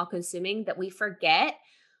become all consuming that we forget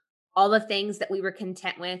all the things that we were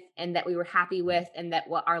content with and that we were happy with and that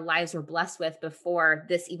what our lives were blessed with before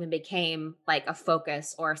this even became like a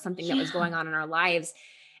focus or something that was going on in our lives.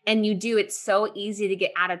 And it's so easy to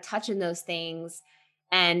get out of touch in those things.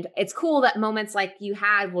 And it's cool that moments like you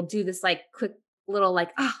had will do this like quick little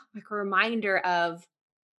like a reminder of,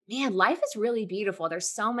 man, life is really beautiful. There's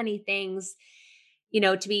so many things,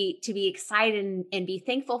 to be excited and be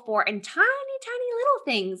thankful for, and tiny little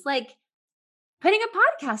things like putting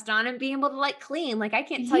a podcast on and being able to like clean. Like I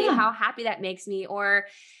can't tell you how happy that makes me, or,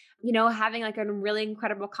 having like a really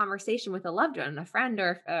incredible conversation with a loved one, a friend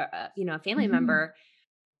or, a family member.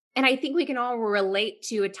 And I think we can all relate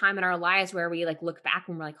to a time in our lives where we like look back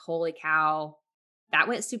and we're like, holy cow, that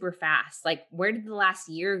went super fast. Like, where did the last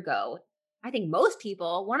year go? I think most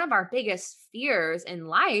people, one of our biggest fears in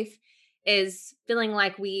life is feeling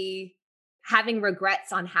like having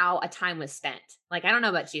regrets on how a time was spent. Like, I don't know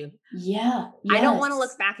about you. Yeah. Yes. I don't want to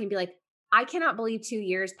look back and be like, I cannot believe 2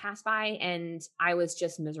 years passed by and I was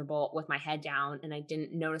just miserable with my head down and I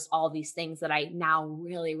didn't notice all these things that I now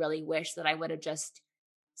really, really wish that I would have just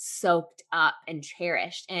soaked up and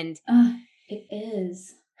cherished. And it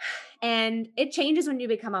is. And it changes when you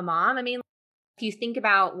become a mom. I mean, if you think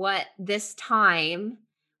about what this time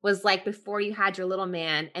was like before you had your little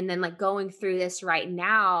man and then like going through this right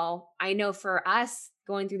now, I know for us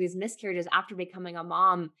going through these miscarriages after becoming a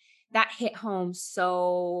mom, that hit home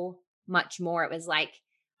so much more. It was like,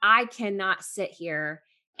 I cannot sit here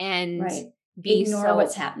and ignore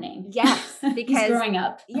what's happening. Yes. Because growing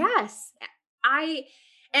up. Yes.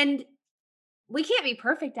 And we can't be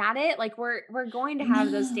perfect at it. Like we're going to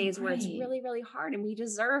have those No, days where it's right. really, really hard, and we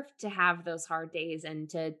deserve to have those hard days and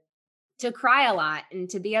to cry a lot and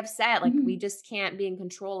to be upset. Like we Mhm. just can't be in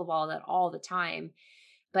control of all that all the time.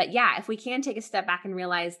 But yeah, if we can take a step back and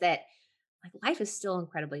realize that like life is still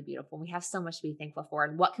incredibly beautiful. We have so much to be thankful for.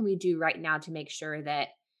 And what can we do right now to make sure that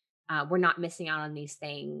we're not missing out on these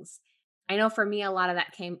things? I know for me, a lot of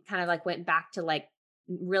that came kind of like went back to like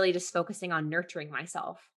really just focusing on nurturing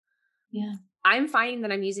myself. Yeah. I'm finding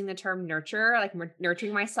that I'm using the term nurture, like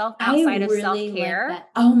nurturing myself I outside of self really like care. that.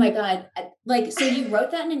 Oh my God. Like, so you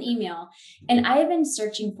wrote that in an email, and I have been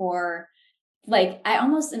searching for, like, I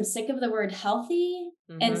almost am sick of the word healthy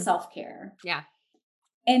and Hmm. self care. Yeah.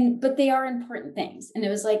 But they are important things. And it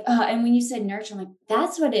was like, and when you said nurture, I'm like,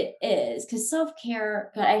 that's what it is. Cause self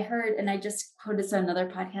care, but I heard, and I just quoted this on another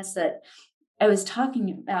podcast that I was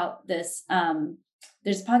talking about this.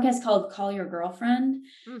 There's a podcast called Call Your Girlfriend,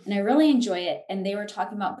 Mm. and I really enjoy it. And they were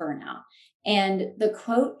talking about burnout. And the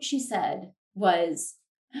quote she said was,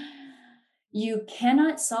 "You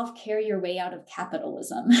cannot self care your way out of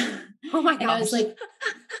capitalism." Oh my And I was gosh. like,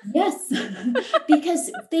 yes,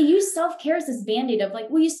 because they use self care as this band aid of like,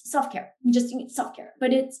 we use self care, we just need self care.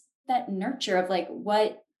 But it's that nurture of like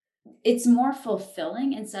what it's more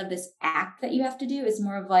fulfilling instead of this act that you have to do. It's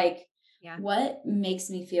more of like, Yeah. what makes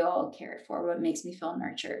me feel cared for, what makes me feel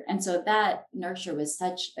nurtured. And so that nurture was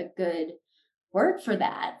such a good word for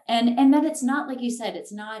that. And that it's not, like you said,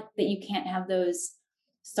 it's not that you can't have those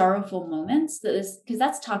sorrowful moments, that is, because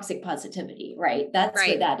that's toxic positivity, right? That's what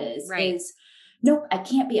Right. that Right. is nope, I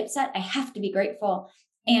can't be upset, I have to be grateful.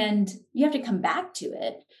 And you have to come back to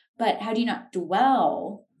it. But how do you not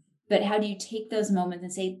dwell, but how do you take those moments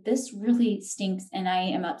and say, this really stinks and I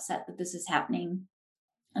am upset that this is happening?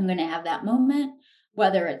 I'm going to have that moment,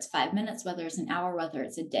 whether it's 5 minutes, whether it's an hour, whether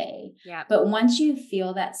it's a day. Yeah. But once you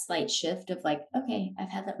feel that slight shift of like, okay, I've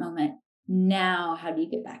had that moment. Now, how do you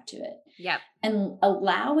get back to it? Yeah. And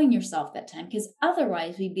allowing yourself that time, because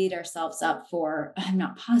otherwise we beat ourselves up for, I'm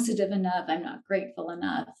not positive enough, I'm not grateful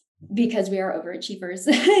enough, because we are overachievers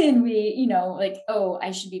and we, like, oh,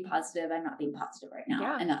 I should be positive, I'm not being positive right now,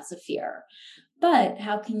 Yeah. and that's a fear. But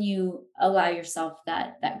how can you allow yourself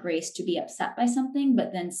that grace to be upset by something,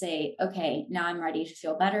 but then say, okay, now I'm ready to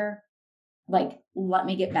feel better, like let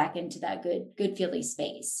me get back into that good feely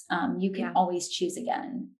space. You can Yeah. always choose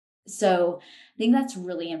again. So I think that's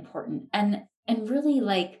really important. And really,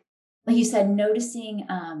 like you said, noticing,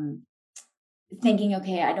 thinking,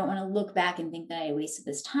 okay, I don't want to look back and think that I wasted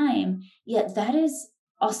this time. Yet that is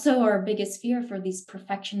also our biggest fear for these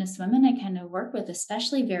perfectionist women I kind of work with,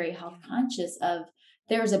 especially very health Yeah. conscious of,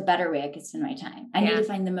 there's a better way I could spend my time. I need Yeah. to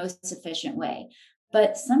find the most efficient way.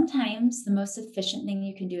 But sometimes the most efficient thing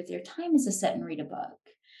you can do with your time is to sit and read a book,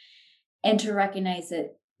 and to recognize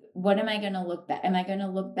that, what am I going to look back? Am I going to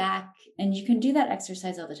look back? And you can do that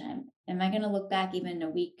exercise all the time. Am I going to look back even a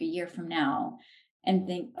week, a year from now and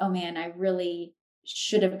think, oh man, I really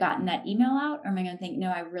should have gotten that email out? Or am I going to think,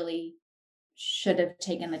 no, I really should have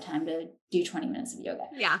taken the time to do 20 minutes of yoga?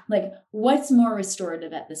 Yeah. Like, what's more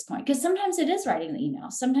restorative at this point? Because sometimes it is writing the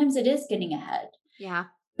email, sometimes it is getting ahead, Yeah.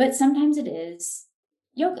 but sometimes it is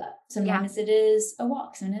yoga, Yeah. sometimes it is a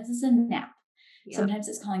walk, sometimes it's a nap. Yeah. Sometimes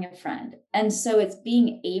it's calling a friend. And so it's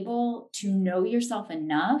being able to know yourself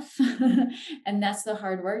enough. And that's the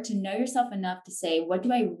hard work, to know yourself enough to say, what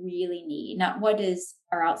do I really need? Not what is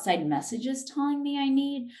our outside messages telling me I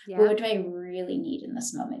need, but Yeah. what do I really need in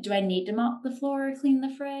this moment? Do I need to mop the floor or clean the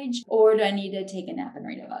fridge? Or do I need to take a nap and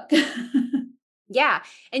read a book? Yeah.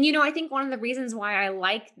 And I think one of the reasons why I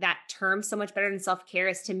like that term so much better than self-care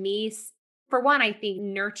is, to me, for one, I think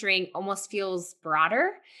nurturing almost feels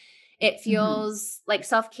broader. It Mhm. feels like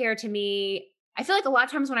self-care to me. I feel like a lot of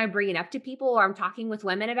times when I bring it up to people or I'm talking with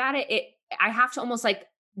women about it, I have to almost like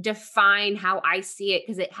define how I see it,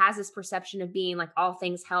 because it has this perception of being like all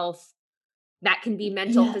things health that can be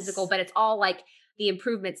mental, physical, Yes. but it's all like the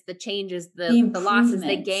improvements, the changes, The the losses,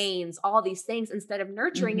 the improvements. gains, all these things, instead of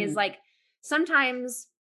nurturing is Mhm. like sometimes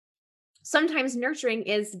nurturing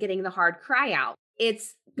is getting the hard cry out.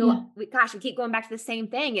 It's Yeah. gosh, we keep going back to the same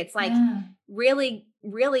thing. It's like Yeah. really,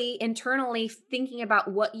 really internally thinking about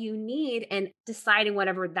what you need and deciding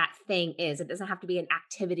whatever that thing is. It doesn't have to be an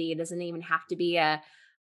activity. It doesn't even have to be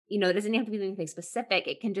it doesn't have to be anything specific.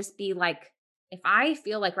 It can just be like, if I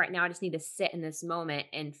feel like right now I just need to sit in this moment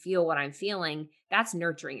and feel what I'm feeling, that's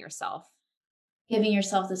nurturing yourself. Giving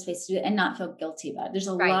yourself the space to do it and not feel guilty about it. There's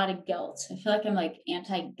a Right. lot of guilt. I feel like I'm like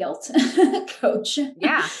anti-guilt coach.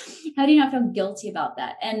 Yeah. How do you not feel guilty about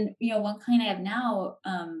that? And one client I have now,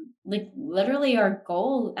 like literally our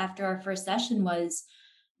goal after our first session was,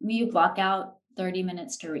 will you block out 30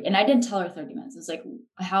 minutes to read. And I didn't tell her 30 minutes. It was like,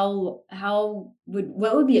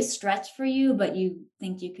 what would be a stretch for you, but you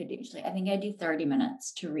think you could do? She's like, I think I do 30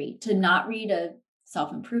 minutes to read, to not read a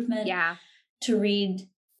self-improvement, to read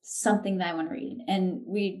something that I want to read. And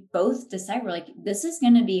we both decide, we're like, this is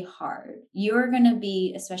going to be hard. You're going to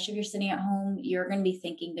be, especially if you're sitting at home, you're going to be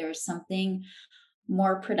thinking there's something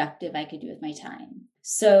more productive I could do with my time.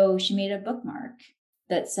 So she made a bookmark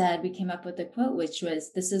that said, we came up with a quote, which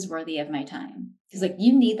was, this is worthy of my time. Because like,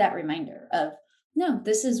 you need that reminder of, no,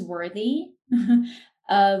 this is worthy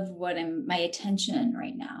of my attention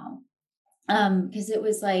right now. Because it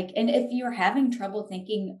was like, and if you're having trouble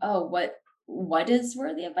thinking, oh, what is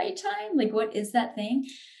worthy of my time? Like, what is that thing?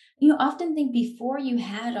 You often think before you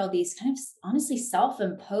had all these kind of honestly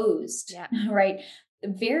self-imposed, right?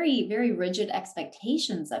 Very, very rigid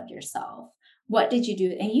expectations of yourself. What did you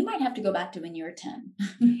do? And you might have to go back to when you were 10.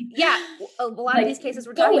 Yeah. A lot of these cases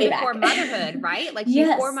we're talking before motherhood, right? Like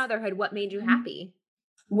before motherhood, what made you happy?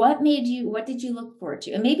 What did you look forward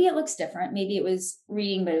to? And maybe it looks different. Maybe it was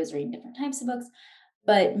reading, but it was reading different types of books.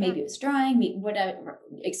 But maybe it was drawing,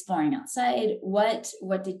 exploring outside. What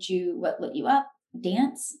lit you up?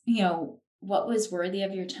 Dance, what was worthy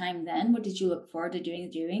of your time then? What did you look forward to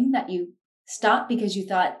doing that you stopped because you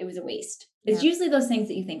thought it was a waste? It's usually those things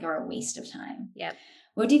that you think are a waste of time. Yep.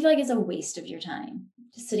 What do you feel like is a waste of your time?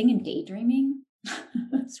 Just sitting and daydreaming?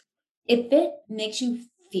 If it makes you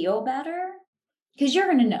feel better, because you're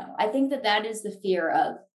going to know. I think that is the fear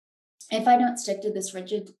of, if I don't stick to this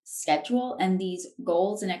rigid schedule and these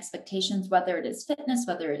goals and expectations, whether it is fitness,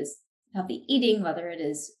 whether it is healthy eating, whether it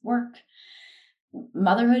is work,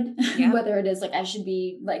 motherhood, whether it is like, I should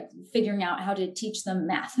be like figuring out how to teach them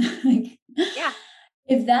math.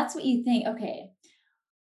 If that's what you think, okay,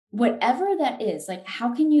 whatever that is, like,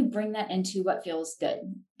 how can you bring that into what feels good?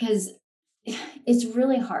 Because it's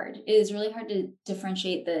really hard. It is really hard to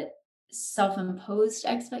differentiate the self-imposed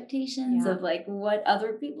expectations of like what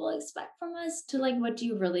other people expect from us to like, what do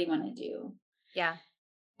you really want to do? Yeah.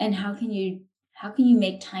 And how can you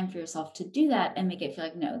make time for yourself to do that and make it feel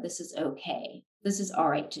like, no, this is okay. This is all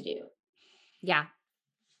right to do. Yeah.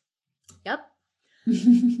 Yep.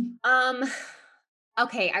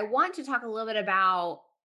 Okay. I want to talk a little bit about,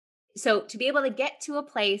 so to be able to get to a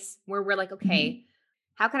place where we're like, okay,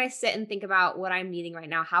 how can I sit and think about what I'm needing right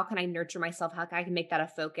now? How can I nurture myself? How can I make that a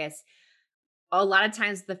focus? A lot of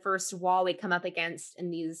times the first wall we come up against in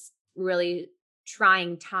these really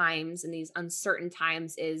trying times and these uncertain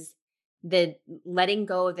times is the letting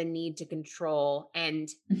go of the need to control and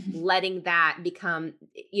letting that become,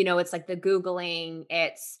 it's like the Googling,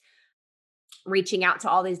 it's reaching out to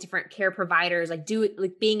all these different care providers, like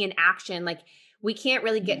being in action. Like we can't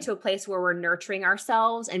really get to a place where we're nurturing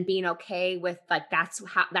ourselves and being okay with like, that's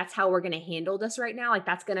how we're going to handle this right now. Like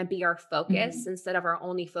that's going to be our focus instead of our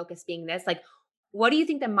only focus being this. Like, what do you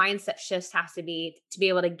think the mindset shift has to be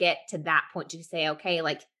able to get to that point to say, okay,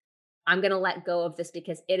 like I'm going to let go of this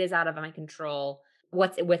because it is out of my control.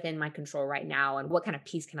 What's within my control right now? And what kind of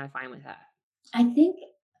peace can I find with that? I think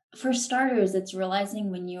for starters, it's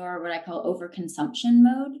realizing when you're what I call overconsumption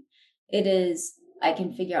mode. It is, I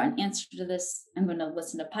can figure out an answer to this. I'm going to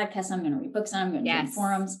listen to podcasts. I'm going to read books. I'm going to read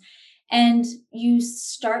forums. And you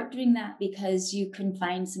start doing that because you can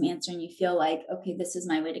find some answer and you feel like, okay, this is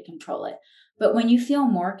my way to control it. But when you feel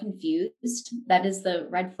more confused, that is the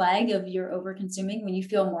red flag of you're over consuming. When you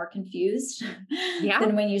feel more confused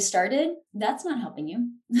than when you started, that's not helping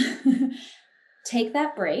you. Take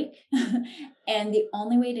that break. And the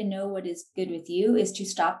only way to know what is good with you is to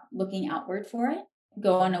stop looking outward for it.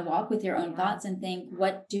 Go on a walk with your own thoughts and think,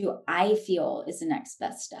 what do I feel is the next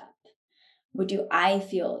best step? What do I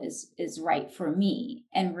feel is right for me?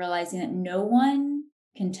 And realizing that no one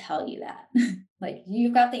can tell you that. Like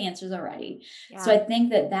you've got the answers already. So I think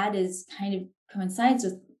that is kind of coincides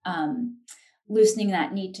with loosening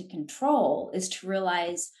that need to control, is to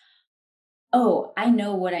realize, oh, I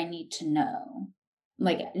know what I need to know.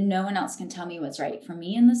 Like no one else can tell me what's right for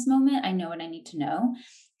me in this moment. I know what I need to know.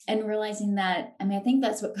 And realizing that, I think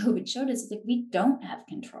that's what COVID showed us. Like we don't have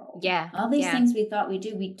control. All these things we thought we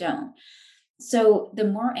do, we don't. So the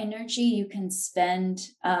more energy you can spend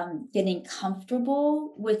getting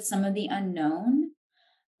comfortable with some of the unknown,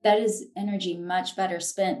 that is energy much better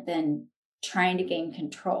spent than trying to gain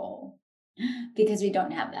control, because we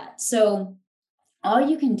don't have that. So all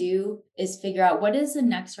you can do is figure out what is the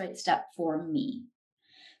next right step for me.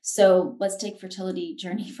 So let's take fertility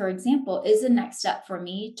journey, for example. Is the next step for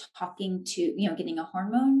me talking to, getting a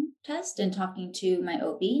hormone test and talking to my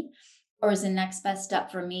OB? Or is the next best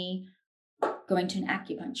step for me going to an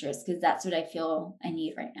acupuncturist? Because that's what I feel I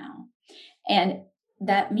need right now. And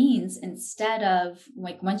that means instead of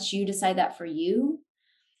like, once you decide that for you,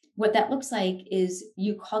 what that looks like is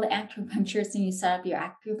you call the acupuncturist and you set up your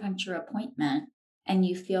acupuncture appointment and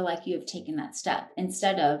you feel like you have taken that step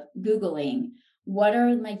instead of Googling, what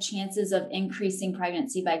are my chances of increasing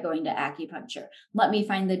pregnancy by going to acupuncture? Let me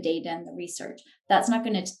find the data and the research. That's not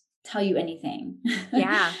going to tell you anything.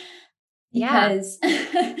 Yeah. because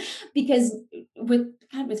because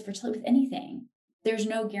with fertility, with anything, there's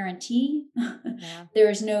no guarantee. Yeah.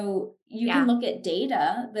 There's no, you Yeah. can look at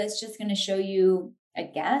data that's just going to show you a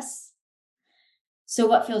guess. So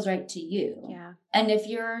what feels right to you? Yeah. And if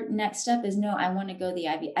your next step is, no, I want to go the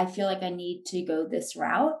IV, I feel like I need to go this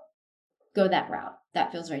route, go that route.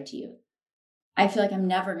 That feels right to you. I feel like I'm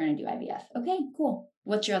never going to do IVF. Okay, cool.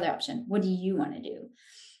 What's your other option? What do you want to do?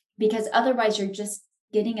 Because otherwise you're just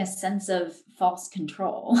getting a sense of false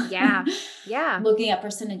control. Yeah. Yeah. Looking at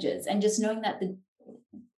percentages and just knowing that the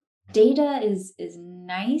data is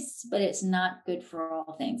nice, but it's not good for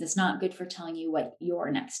all things. It's not good for telling you what your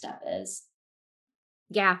next step is.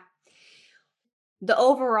 Yeah. The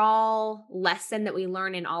overall lesson that we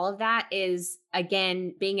learn in all of that is,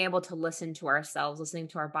 again, being able to listen to ourselves, listening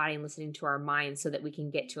to our body and listening to our mind so that we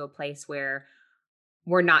can get to a place where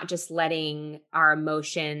we're not just letting our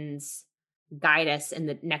emotions guide us in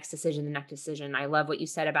the next decision. I love what you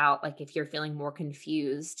said about, like, if you're feeling more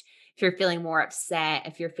confused, if you're feeling more upset,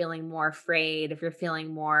 if you're feeling more afraid, if you're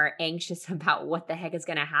feeling more anxious about what the heck is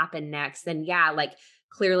going to happen next, then yeah, like,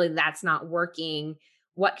 clearly that's not working.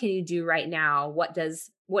 What can you do right now? What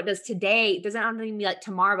does today, doesn't have to be like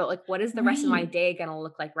tomorrow, but like, what is the rest of my Right. day going to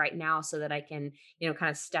look like right now so that I can, kind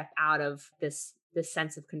of step out of this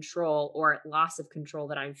sense of control or loss of control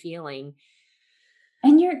that I'm feeling.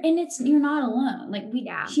 And you're not alone. Like, we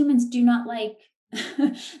Yeah. humans do not like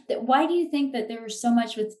that. Why do you think that there was so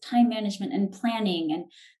much with time management and planning and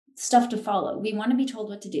stuff to follow? We want to be told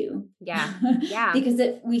what to do. Yeah. Yeah. Because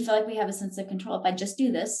we feel like we have a sense of control. If I just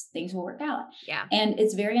do this, things will work out. Yeah. And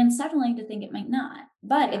it's very unsettling to think it might not.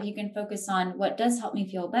 But Yeah. if you can focus on what does help me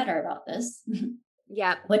feel better about this,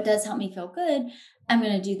 Yeah. what does help me feel good, I'm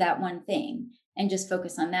going to do that one thing and just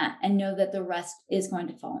focus on that and know that the rest is going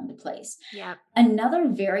to fall into place. Yeah. Another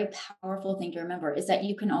very powerful thing to remember is that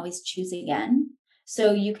you can always choose again.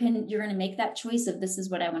 So you're going to make that choice of, this is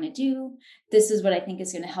what I want to do. This is what I think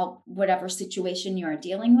is going to help whatever situation you're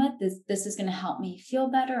dealing with. This is going to help me feel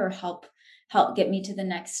better or help get me to the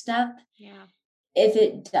next step. Yeah. If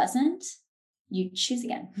it doesn't, you choose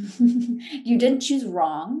again. You didn't choose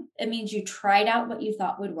wrong. It means you tried out what you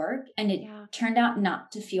thought would work and it turned out not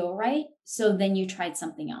to feel right. So then you tried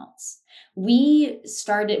something else. We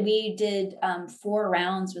did 4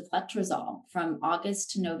 rounds with letrozole from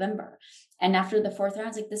August to November. And after the 4th round, I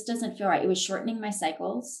was like, this doesn't feel right. It was shortening my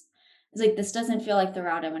cycles. It's like, this doesn't feel like the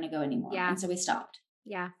route I want to go anymore. Yeah. And so we stopped.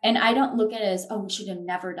 Yeah. And I don't look at it as, oh, we should have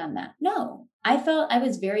never done that. No, I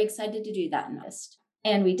was very excited to do that in August.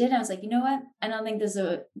 And we did. I was like, you know what? I don't think this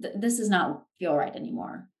does not feel right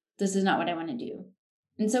anymore. This is not what I want to do.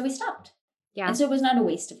 And so we stopped. Yeah. And so it was not a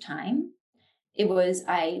waste of time. It was,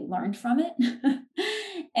 I learned from it.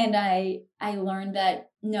 And I learned that,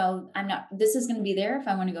 no, this is going to be there if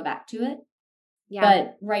I want to go back to it. Yeah.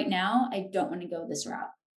 But right now I don't want to go this route.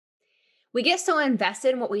 We get so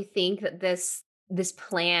invested in what we think that this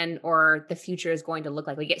plan or the future is going to look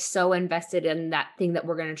like. We get so invested in that thing that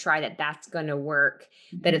we're going to try, that's going to work,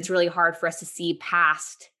 that it's really hard for us to see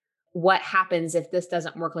past what happens if this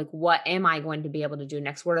doesn't work. Like, what am I going to be able to do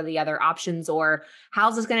next? What are the other options? Or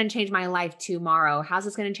how's this going to change my life tomorrow? How's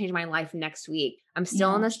this going to change my life next week? I'm still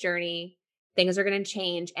on this journey. Things are going to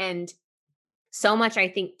change. And so much, I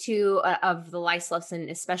think, too, of the life lesson,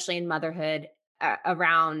 especially in motherhood,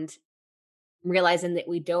 around realizing that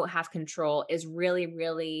we don't have control, is really,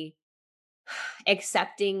 really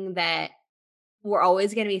accepting that we're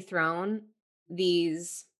always going to be thrown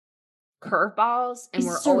these curveballs, and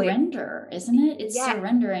we're surrender, isn't it? It's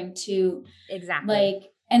surrendering to like,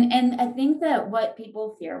 and I think that what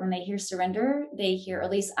people fear when they hear surrender, they hear,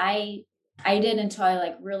 at least I did until I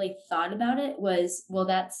like really thought about it, was, well,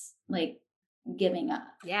 that's like giving up.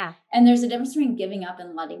 Yeah. And there's a difference between giving up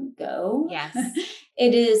and letting go. Yes.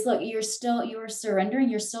 It is, look, you're surrendering,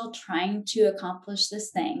 you're still trying to accomplish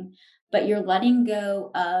this thing, but you're letting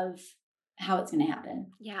go of how it's going to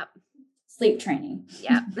happen. Yeah. Sleep training.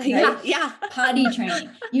 Yeah. Right? Yeah. Potty training.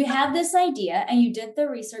 You have this idea and you did the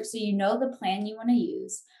research, so you know the plan you want to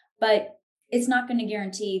use, but it's not going to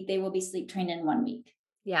guarantee they will be sleep trained in 1 week.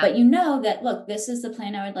 Yeah. But you know that, look, this is the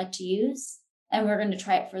plan I would like to use, and we're going to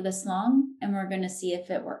try it for this long, and we're going to see if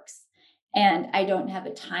it works. And I don't have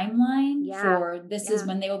a timeline for this is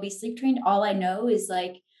when they will be sleep trained. All I know is,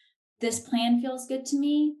 like, this plan feels good to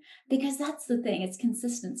me, because that's the thing. It's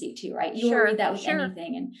consistency too, right? You will read that with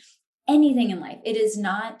anything and anything in life. It is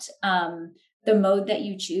not the mode that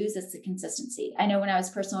you choose, it's the consistency. I know when I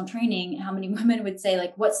was personal training, how many women would say,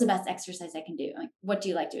 like, what's the best exercise I can do? Like, what do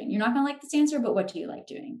you like doing? You're not going to like this answer, but what do you like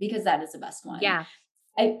doing? Because that is the best one. Yeah.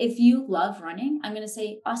 If you love running, I'm going to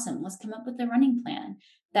say, awesome, let's come up with a running plan.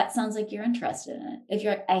 That sounds like you're interested in it. If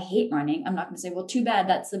you're like, I hate running, I'm not going to say, well, too bad,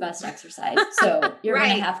 that's the best exercise. So you're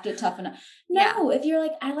going to have to toughen up. No, if you're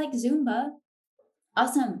like, I like Zumba,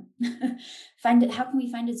 awesome. How can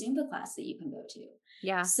we find a Zumba class that you can go to?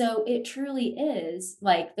 Yeah. So it truly is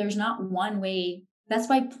like, there's not one way. That's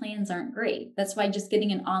why plans aren't great. That's why just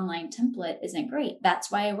getting an online template isn't great. That's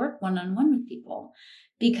why I work one-on-one with people,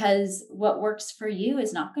 because what works for you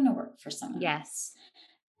is not going to work for someone else.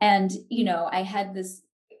 And, I had this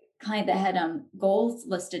client that had goals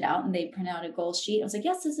listed out, and they print out a goal sheet. I was like,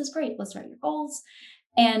 yes, this is great. Let's write your goals.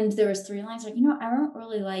 And there was 3 lines like, I don't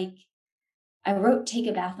really I wrote take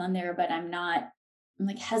a bath on there, but I'm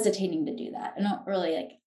like hesitating to do that. I don't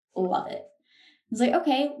really love it. I was like,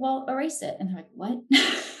 okay, well, erase it. And they're like, what?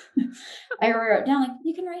 I wrote down,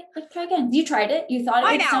 you can write, try again. You tried it. You thought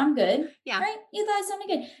it would sound good. Yeah. Right? You thought it sounded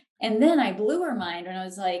good. And then I blew her mind, and I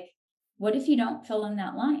was like, what if you don't fill in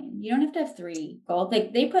that line? You don't have to have 3 goals.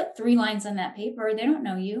 They put 3 lines on that paper. They don't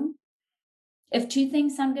know you. If 2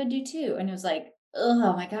 things sound good, do 2. And it was like,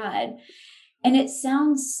 oh my God. And it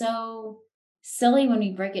sounds so silly when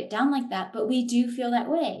we break it down like that, but we do feel that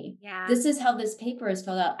way. Yeah. This is how this paper is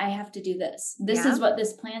filled out. I have to do this. This is what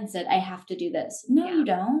this plan said. I have to do this. No, you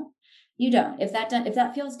don't. You don't. If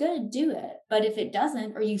that feels good, do it. But if it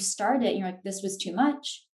doesn't, or you start it and you're like, this was too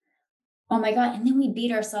much. Oh my God. And then we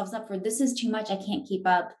beat ourselves up for, this is too much. I can't keep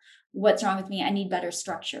up. What's wrong with me? I need better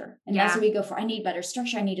structure. And that's what we go for. I need better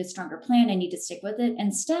structure. I need a stronger plan. I need to stick with it,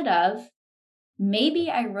 instead of,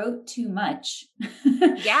 maybe I wrote too much.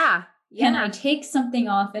 Yeah. Can I take something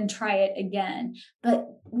off and try it again? But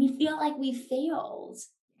we feel like we failed.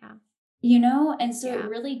 Yeah. And so it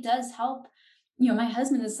really does help. My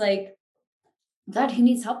husband is like, God, who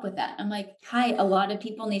needs help with that? I'm like, hi, a lot of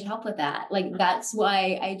people need help with that. That's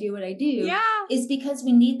why I do what I do. Yeah. Is because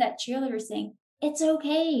we need that cheerleader saying, it's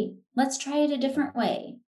okay. Let's try it a different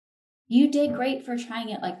way. You did great for trying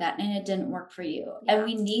it like that, and it didn't work for you. Yeah. And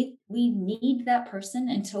we need that person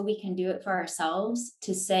until we can do it for ourselves,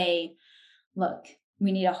 to say, look,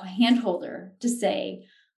 we need a hand holder to say,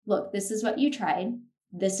 look, this is what you tried.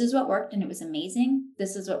 This is what worked, and it was amazing.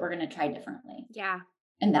 This is what we're going to try differently. Yeah.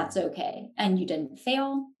 And that's okay. And you didn't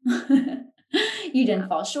fail. You didn't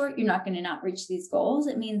fall short. You're not going to not reach these goals.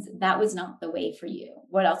 It means that was not the way for you.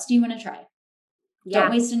 What else do you want to try? Yeah.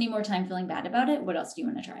 Don't waste any more time feeling bad about it. What else do you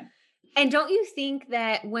want to try? And don't you think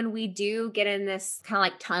that when we do get in this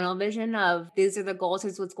kind of tunnel vision of these are the goals,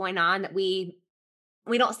 here's what's going on, that we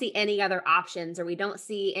don't see any other options, or we don't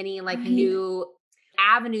see any new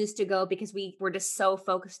avenues to go, because we're just so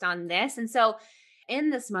focused on this. And so in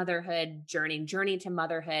this motherhood journey to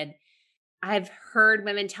motherhood, I've heard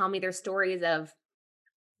women tell me their stories of,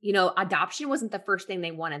 adoption wasn't the first thing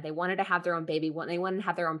they wanted. They wanted to have their own baby. They wanted to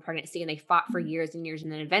have their own pregnancy, and they fought for years and years.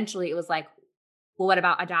 And then eventually it was like, well, what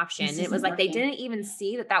about adoption? And it was like, they didn't even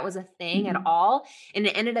see that was a thing at all. And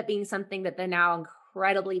it ended up being something that they're now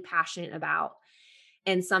incredibly passionate about,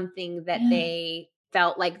 and something that they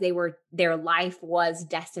felt like their life was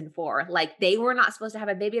destined for. Like, they were not supposed to have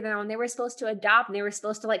a baby of their own. They were supposed to adopt, and they were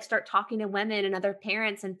supposed to start talking to women and other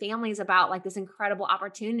parents and families about this incredible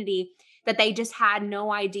opportunity that they just had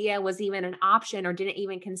no idea was even an option, or didn't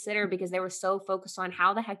even consider, because they were so focused on,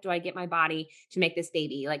 how the heck do I get my body to make this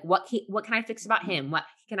baby? What can I fix about him? What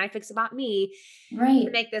can I fix about me to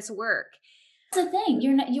make this work? That's the thing.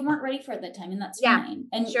 You weren't ready for it at that time, and that's fine.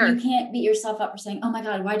 And you can't beat yourself up for saying, oh my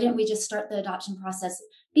God, why didn't we just start the adoption process?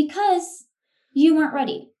 Because you weren't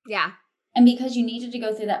ready. Yeah. And because you needed to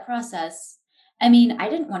go through that process. I mean, I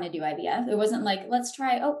didn't want to do IVF. It wasn't like, let's do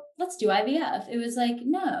IVF. It was like,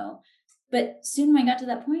 no. But soon when I got to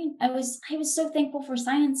that point, I was so thankful for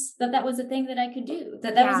science that was a thing that I could do,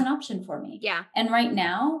 that was an option for me. Yeah. And right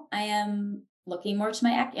now I am looking more to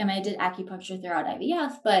I did acupuncture throughout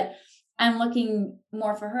IVF, but I'm looking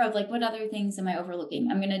more for her of what other things am I overlooking?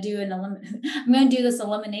 I'm going to do this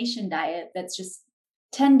elimination diet that's just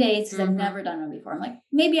 10 days, because I've never done one before. I'm like,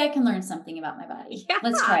 maybe I can learn something about my body. Yeah.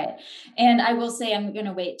 Let's try it. And I will say, I'm going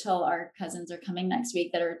to wait till our cousins are coming next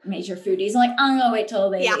week that are major foodies. I'm like, I'm going to wait till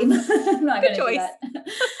they leave. I'm not going to do that.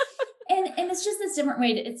 And it's just this different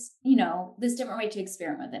way this different way to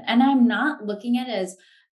experiment with it. And I'm not looking at it as,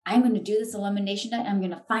 I'm going to do this elimination diet. I'm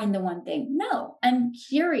going to find the one thing. No, I'm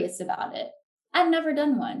curious about it. I've never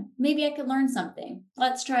done one. Maybe I could learn something.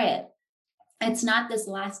 Let's try it. it's not this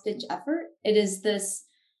last ditch effort. It is this,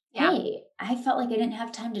 hey, I felt like I didn't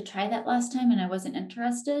have time to try that last time and I wasn't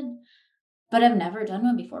interested, but I've never done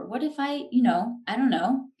one before. What if I don't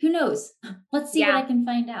know, who knows? Let's see what I can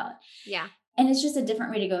find out. Yeah. And it's just a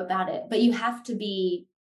different way to go about it. But you have to be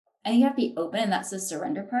open. And that's the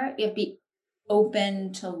surrender part. You have to be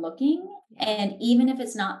open to looking. And even if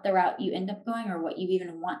it's not the route you end up going or what you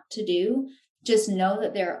even want to do, just know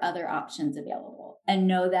that there are other options available, and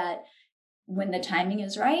know that when the timing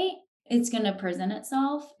is right, it's going to present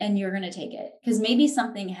itself and you're going to take it. Because maybe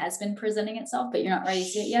something has been presenting itself, but you're not ready to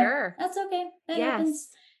see it yet. That's okay. That happens.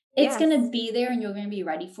 It's going to be there and you're going to be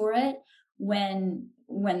ready for it when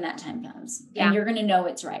that time comes. And you're going to know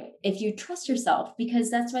it's right if you trust yourself,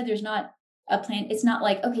 because that's why there's not a plan. It's not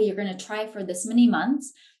like, okay, you're going to try for this many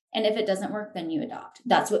months, and if it doesn't work, then you adopt.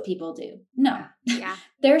 That's what people do. No.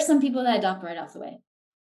 There are some people that adopt right off the way.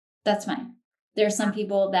 That's fine. There are some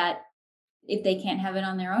people that if they can't have it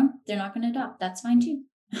on their own, they're not going to adopt. That's fine too.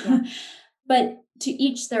 But to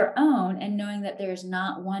each their own, and knowing that there's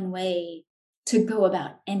not one way to go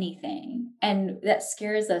about anything. And that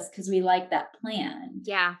scares us because we like that plan.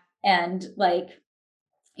 Yeah. And like,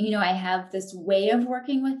 I have this way of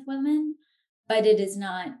working with women, but it is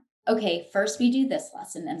not, okay, first we do this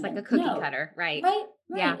lesson. And it's like a cookie cutter, right? Right.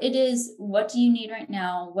 Yeah. It is, what do you need right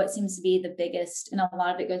now? What seems to be the biggest, and a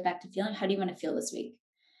lot of it goes back to feeling, how do you want to feel this week?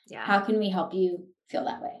 Yeah. How can we help you feel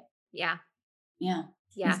that way? Yeah. Yeah.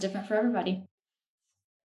 It's different for everybody.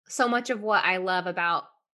 So much of what I love about,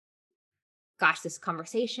 this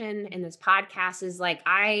conversation and this podcast is like,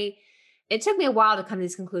 it took me a while to come to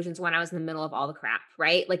these conclusions when I was in the middle of all the crap,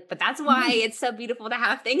 right? Like, but that's why it's so beautiful to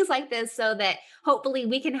have things like this, so that hopefully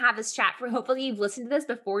we can have this chat hopefully you've listened to this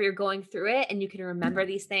before you're going through it and you can remember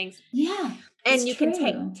these things. Yeah. And you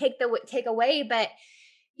can take away. But,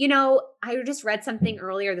 I just read something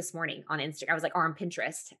earlier this morning on Instagram. I was like, or on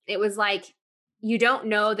Pinterest. It was like, you don't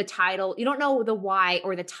know the title. You don't know the why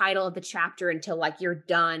or the title of the chapter until like you're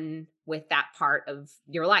done with that part of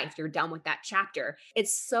your life. You're done with that chapter.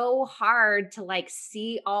 It's so hard to like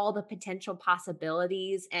see all the potential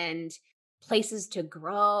possibilities and places to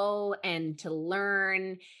grow and to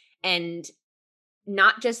learn, and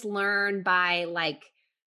not just learn by like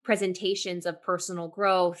presentations of personal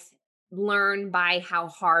growth, learn by how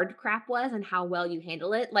hard crap was and how well you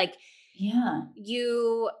handle it. Like,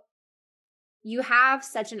 you have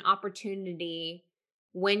such an opportunity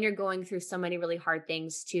when you're going through so many really hard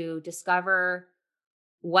things to discover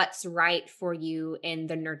what's right for you in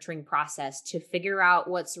the nurturing process, to figure out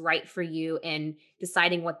what's right for you and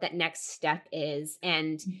deciding what that next step is.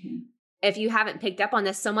 And if you haven't picked up on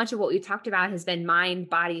this, so much of what we talked about has been mind,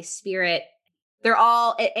 body, spirit. They're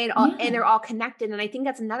all and they're all connected. And I think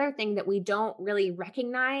that's another thing that we don't really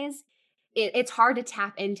recognize. It's hard to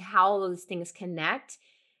tap into how those things connect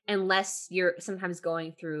unless you're sometimes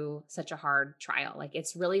going through such a hard trial. Like,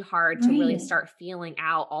 it's really hard to really start feeling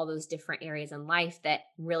out all those different areas in life that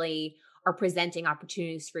really are presenting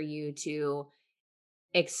opportunities for you to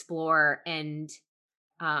explore and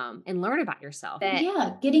learn about yourself.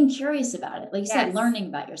 Getting curious about it. Like you said, learning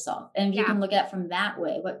about yourself. And you can look at it from that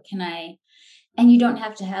way. And you don't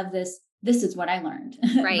have to have this is what I learned.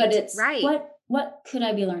 Right. But it's what could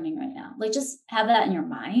I be learning right now? Like, just have that in your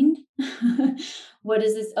mind. What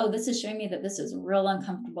is this? Oh, this is showing me that this is real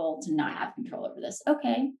uncomfortable to not have control over this.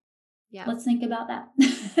 Okay. Yeah. Let's think about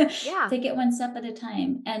that. Take it one step at a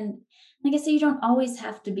time. And like I say, you don't always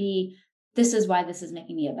have to be, this is why this is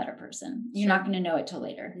making me a better person. You're not going to know it till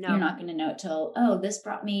later. No. You're not going to know it till, this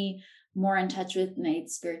brought me more in touch with my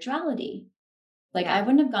spirituality. Like, I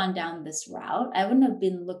wouldn't have gone down this route. I wouldn't have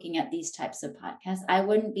been looking at these types of podcasts. I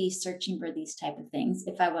wouldn't be searching for these type of things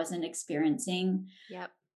if I wasn't experiencing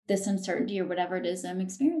this uncertainty or whatever it is I'm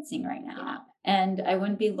experiencing right now. And I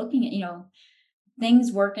wouldn't be looking at,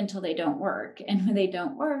 things work until they don't work. And when they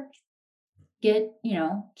don't work, get,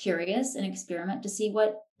 curious and experiment to see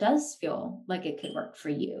what does feel like it could work for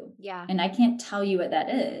you. Yeah. And I can't tell you what that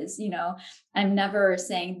is. I'm never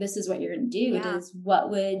saying this is what you're going to do. It is what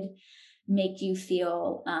would make you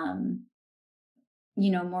feel,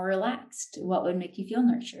 more relaxed? What would make you feel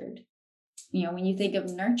nurtured? When you think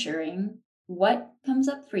of nurturing, what comes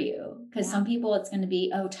up for you? Because some people it's going to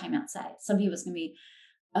be, time outside. Some people it's going to be,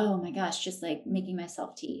 oh my gosh, just like making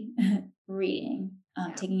myself tea, reading,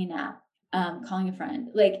 taking a nap, calling a friend.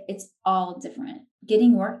 Like, it's all different.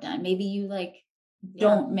 Getting work done. Maybe you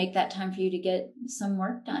don't make that time for you to get some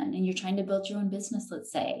work done, and you're trying to build your own business,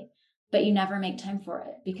 let's say, but you never make time for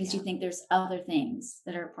it because you think there's other things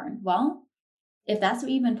that are important. Well, if that's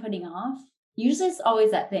what you've been putting off, usually it's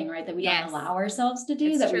always that thing, right? That we don't allow ourselves to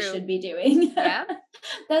do that we should be doing. Yeah.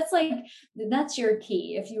 That's your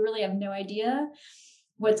key. If you really have no idea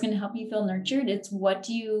what's going to help you feel nurtured, it's what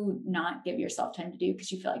do you not give yourself time to do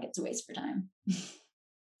because you feel like it's a waste of time.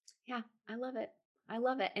 Yeah, I love it. I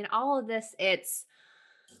love it. And all of this, it's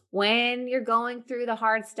when you're going through the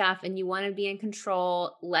hard stuff and you want to be in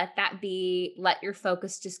control, let your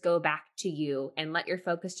focus just go back to you, and let your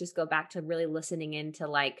focus just go back to really listening into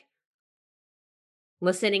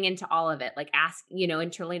all of it. Like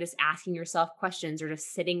internally just asking yourself questions, or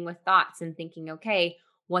just sitting with thoughts and thinking, okay,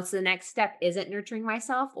 what's the next step? Is it nurturing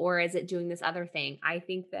myself, or is it doing this other thing? I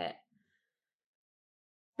think that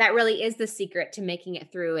really is the secret to making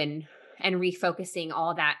it through and refocusing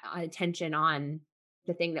all that attention on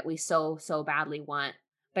the thing that we so badly want.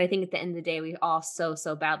 But I think at the end of the day, we all so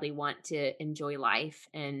badly want to enjoy life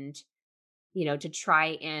and, to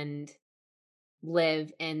try and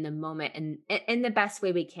live in the moment and in the best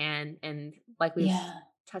way we can. And like we've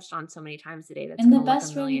touched on so many times today, that's in the gonna best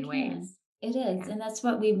look a million ways. It is. Yeah. And that's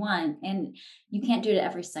what we want. And you can't do it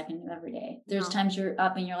every second of every day. There's times you're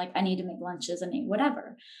up and you're like, I need to make lunches, I need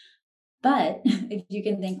whatever. But if you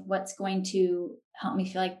can think what's going to help me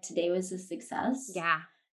feel like today was a success. Yeah.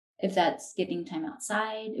 If that's getting time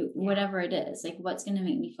outside, whatever it is, like what's going to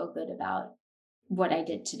make me feel good about what I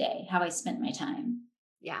did today, how I spent my time.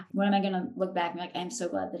 Yeah. What am I going to look back and be like, I'm so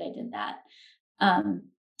glad that I did that. And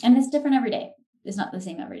it's different every day. It's not the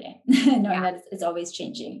same every day, knowing that it's always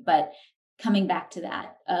changing, but coming back to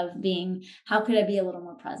that of being, how could I be a little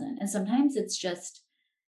more present? And sometimes it's just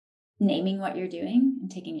naming what you're doing and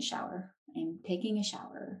taking a shower. I'm taking a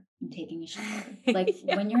shower. I'm taking a shower. Like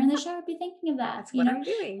when you're in the shower, be thinking of that. That's what I'm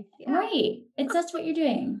doing. Yeah. Right. That's what you're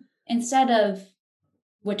doing. Instead of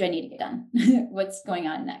what do I need to get done? What's going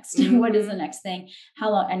on next? Mm-hmm. What is the next thing? How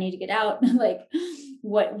long I need to get out? Like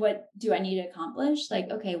what do I need to accomplish? Like,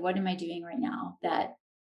 okay, what am I doing right now that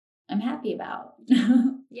I'm happy about?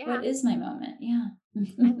 Yeah. What is my moment? Yeah.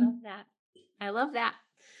 I love that.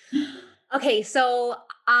 Okay. So,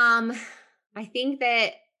 I think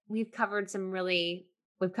that we've covered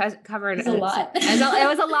covered a lot. It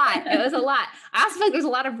was a lot. It was a lot. I also feel like there's a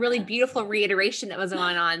lot of really beautiful reiteration that was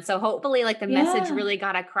going on. So hopefully the message really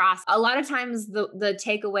got across. A lot of times the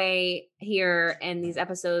takeaway here in these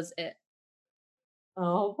episodes,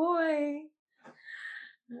 oh boy,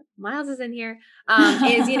 Miles is in here,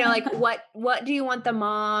 is, what do you want the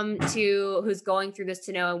mom who's going through this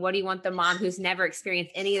to know? And what do you want the mom who's never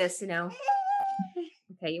experienced any of this to know?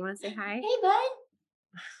 Okay. You want to say hi? Hey, bud.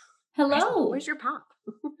 Hello. Where's your pop?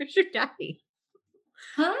 Where's your daddy?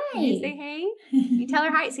 Hi. Can you say hey? You tell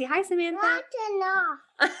her hi. Say hi, Samantha.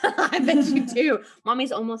 I bet you do.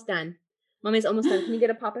 Mommy's almost done. Can you get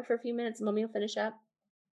a papa for a few minutes? Mommy will finish up.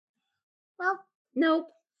 Nope.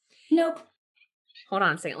 Hold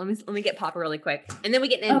on a second. Let me get papa really quick, and then we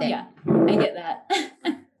get an ending. Yeah, I get that.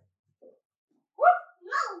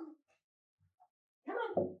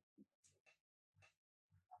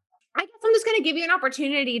 I guess I'm just going to give you an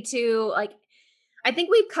opportunity to I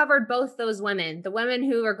think we've covered both those women, the women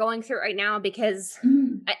who are going through it right now because,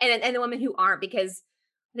 and the women who aren't, because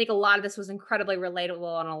I think a lot of this was incredibly relatable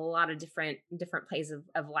on a lot of different places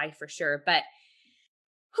of life for sure. But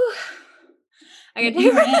I got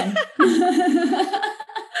to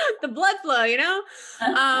the blood flow,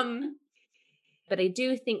 but I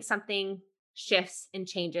do think something shifts and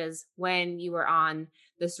changes when you are on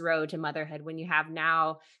this road to motherhood, when you have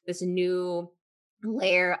now this new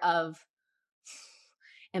layer of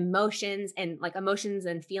emotions and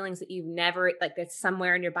feelings that you've never, that's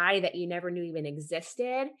somewhere in your body that you never knew even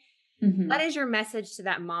existed. Mm-hmm. What is your message to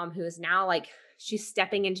that mom who is now she's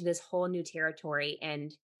stepping into this whole new territory,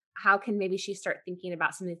 and how can maybe she start thinking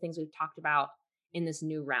about some of the things we've talked about in this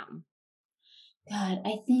new realm? God,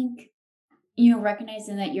 I think,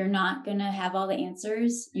 recognizing that you're not going to have all the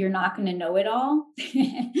answers. You're not going to know it all.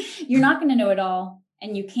 You're not going to know it all,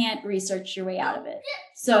 and you can't research your way out of it.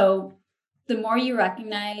 So the more you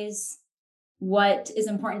recognize what is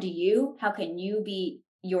important to you, how can you be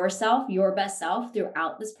yourself, your best self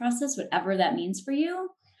throughout this process, whatever that means for you,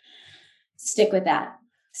 stick with that.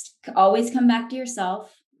 Always come back to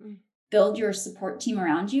yourself. Build your support team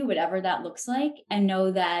around you, whatever that looks like, and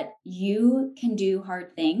know that you can do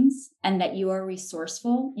hard things and that you are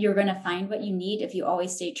resourceful. You're going to find what you need if you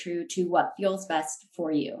always stay true to what feels best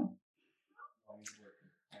for you.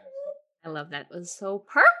 I love that. It was so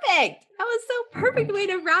perfect. That was so perfect way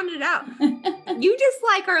to round it out. You just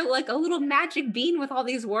are like a little magic bean with all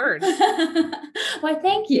these words. Why,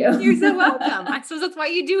 thank you. You're so welcome. I suppose that's why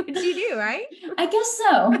you do what you do, right? I guess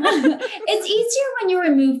so. It's easier when you're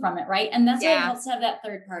removed from it, right? And that's why it helps to have that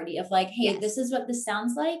third party of like, hey, this is what this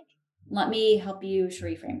sounds like. Let me help you to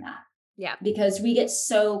reframe that. Yeah. Because we get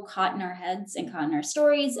so caught in our heads and caught in our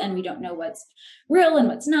stories, and we don't know what's real and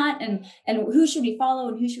what's not, and who should we follow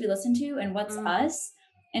and who should we listen to and what's us,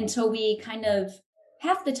 until we kind of,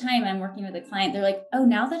 half the time I'm working with a client, they're like, oh,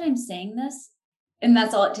 now that I'm saying this, and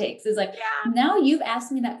that's all it takes is like, now you've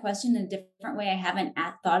asked me that question in a different way I haven't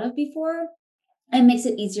thought of before, and makes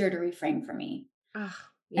it easier to reframe for me.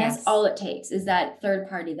 Yes. That's all it takes is that third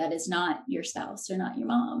party that is not your spouse or not your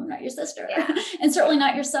mom or not your sister and certainly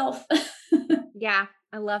not yourself. Yeah.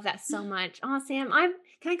 I love that so much. Oh, Sam,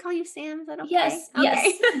 can I call you Sam? Is that okay? Yes. Okay.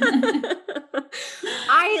 Yes.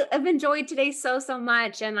 I have enjoyed today so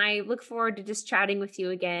much, and I look forward to just chatting with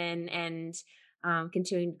you again and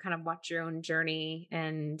continuing to kind of watch your own journey,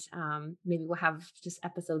 and maybe we'll have just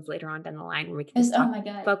episodes later on down the line where we can just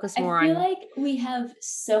focus more on. I feel like we have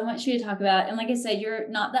so much to talk about, and like I said, you're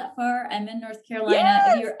not that far. I'm in North Carolina.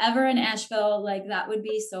 Yes! If you're ever in Asheville, like that would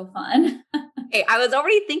be so fun. Hey, I was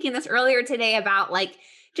already thinking this earlier today about like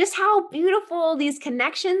just how beautiful these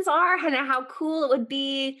connections are and how cool it would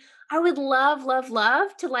be. I would love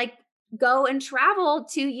to like go and travel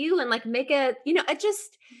to you and like make it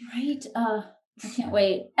just right. I can't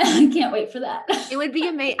wait. I can't wait for that. It would be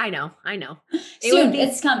amazing. I know.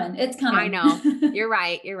 It's coming. I know. You're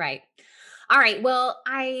right. All right. Well,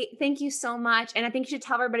 I thank you so much. And I think you should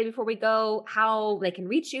tell everybody before we go how they can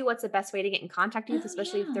reach you. What's the best way to get in contact with you,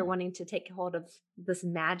 especially if they're wanting to take hold of this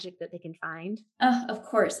magic that they can find? Of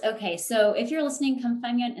course. Okay. So if you're listening, come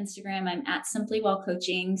find me on Instagram. I'm at Simply Well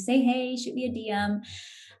Coaching. Say, hey, shoot me a DM.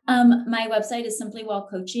 My website is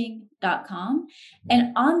simplywellcoaching.com.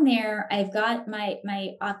 And on there, I've got my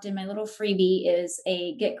opt-in, my little freebie is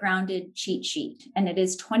a Get Grounded cheat sheet. And it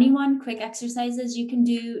is 21 quick exercises you can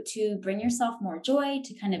do to bring yourself more joy,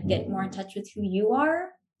 to kind of get more in touch with who you are,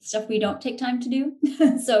 stuff we don't take time to do.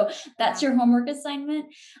 So that's your homework assignment.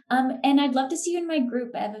 And I'd love to see you in my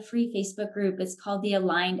group. I have a free Facebook group. It's called the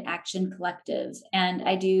Aligned Action Collective. And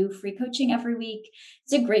I do free coaching every week.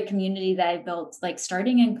 It's a great community that I built like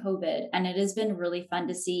starting in COVID. And it has been really fun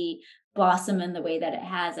to see blossom in the way that it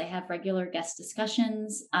has. I have regular guest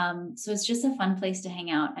discussions. So it's just a fun place to hang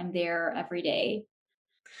out. I'm there every day.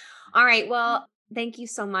 All right. Well, thank you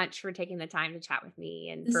so much for taking the time to chat with me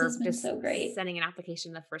and this for has been just so great. Sending an application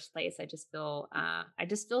in the first place. I just feel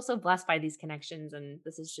so blessed by these connections, and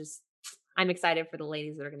this is just, I'm excited for the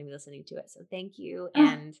ladies that are going to be listening to it. So thank you,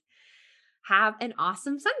 and have an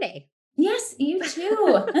awesome Sunday. Yes, you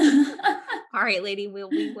too. All right, lady, we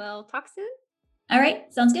will talk soon. All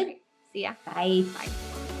right. Sounds good. See ya. Bye. Bye.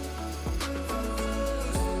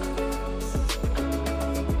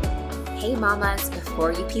 Hey mamas,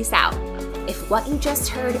 before you peace out, if what you just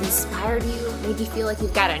heard inspired you, made you feel like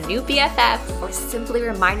you've got a new BFF, or simply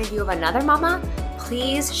reminded you of another mama,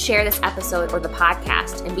 please share this episode or the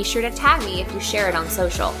podcast, and be sure to tag me if you share it on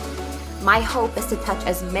social. My hope is to touch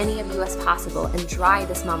as many of you as possible and drive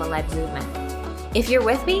this mama-led movement. If you're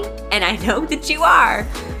with me, and I know that you are,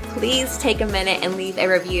 please take a minute and leave a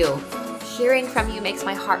review. Hearing from you makes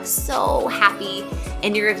my heart so happy,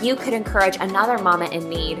 and your review could encourage another mama in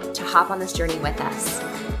need to hop on this journey with us.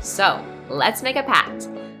 So let's make a pact.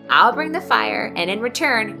 I'll bring the fire, and in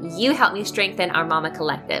return, you help me strengthen our mama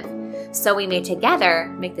collective, so we may together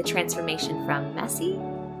make the transformation from messy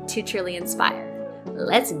to truly inspired.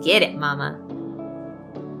 Let's get it, mama.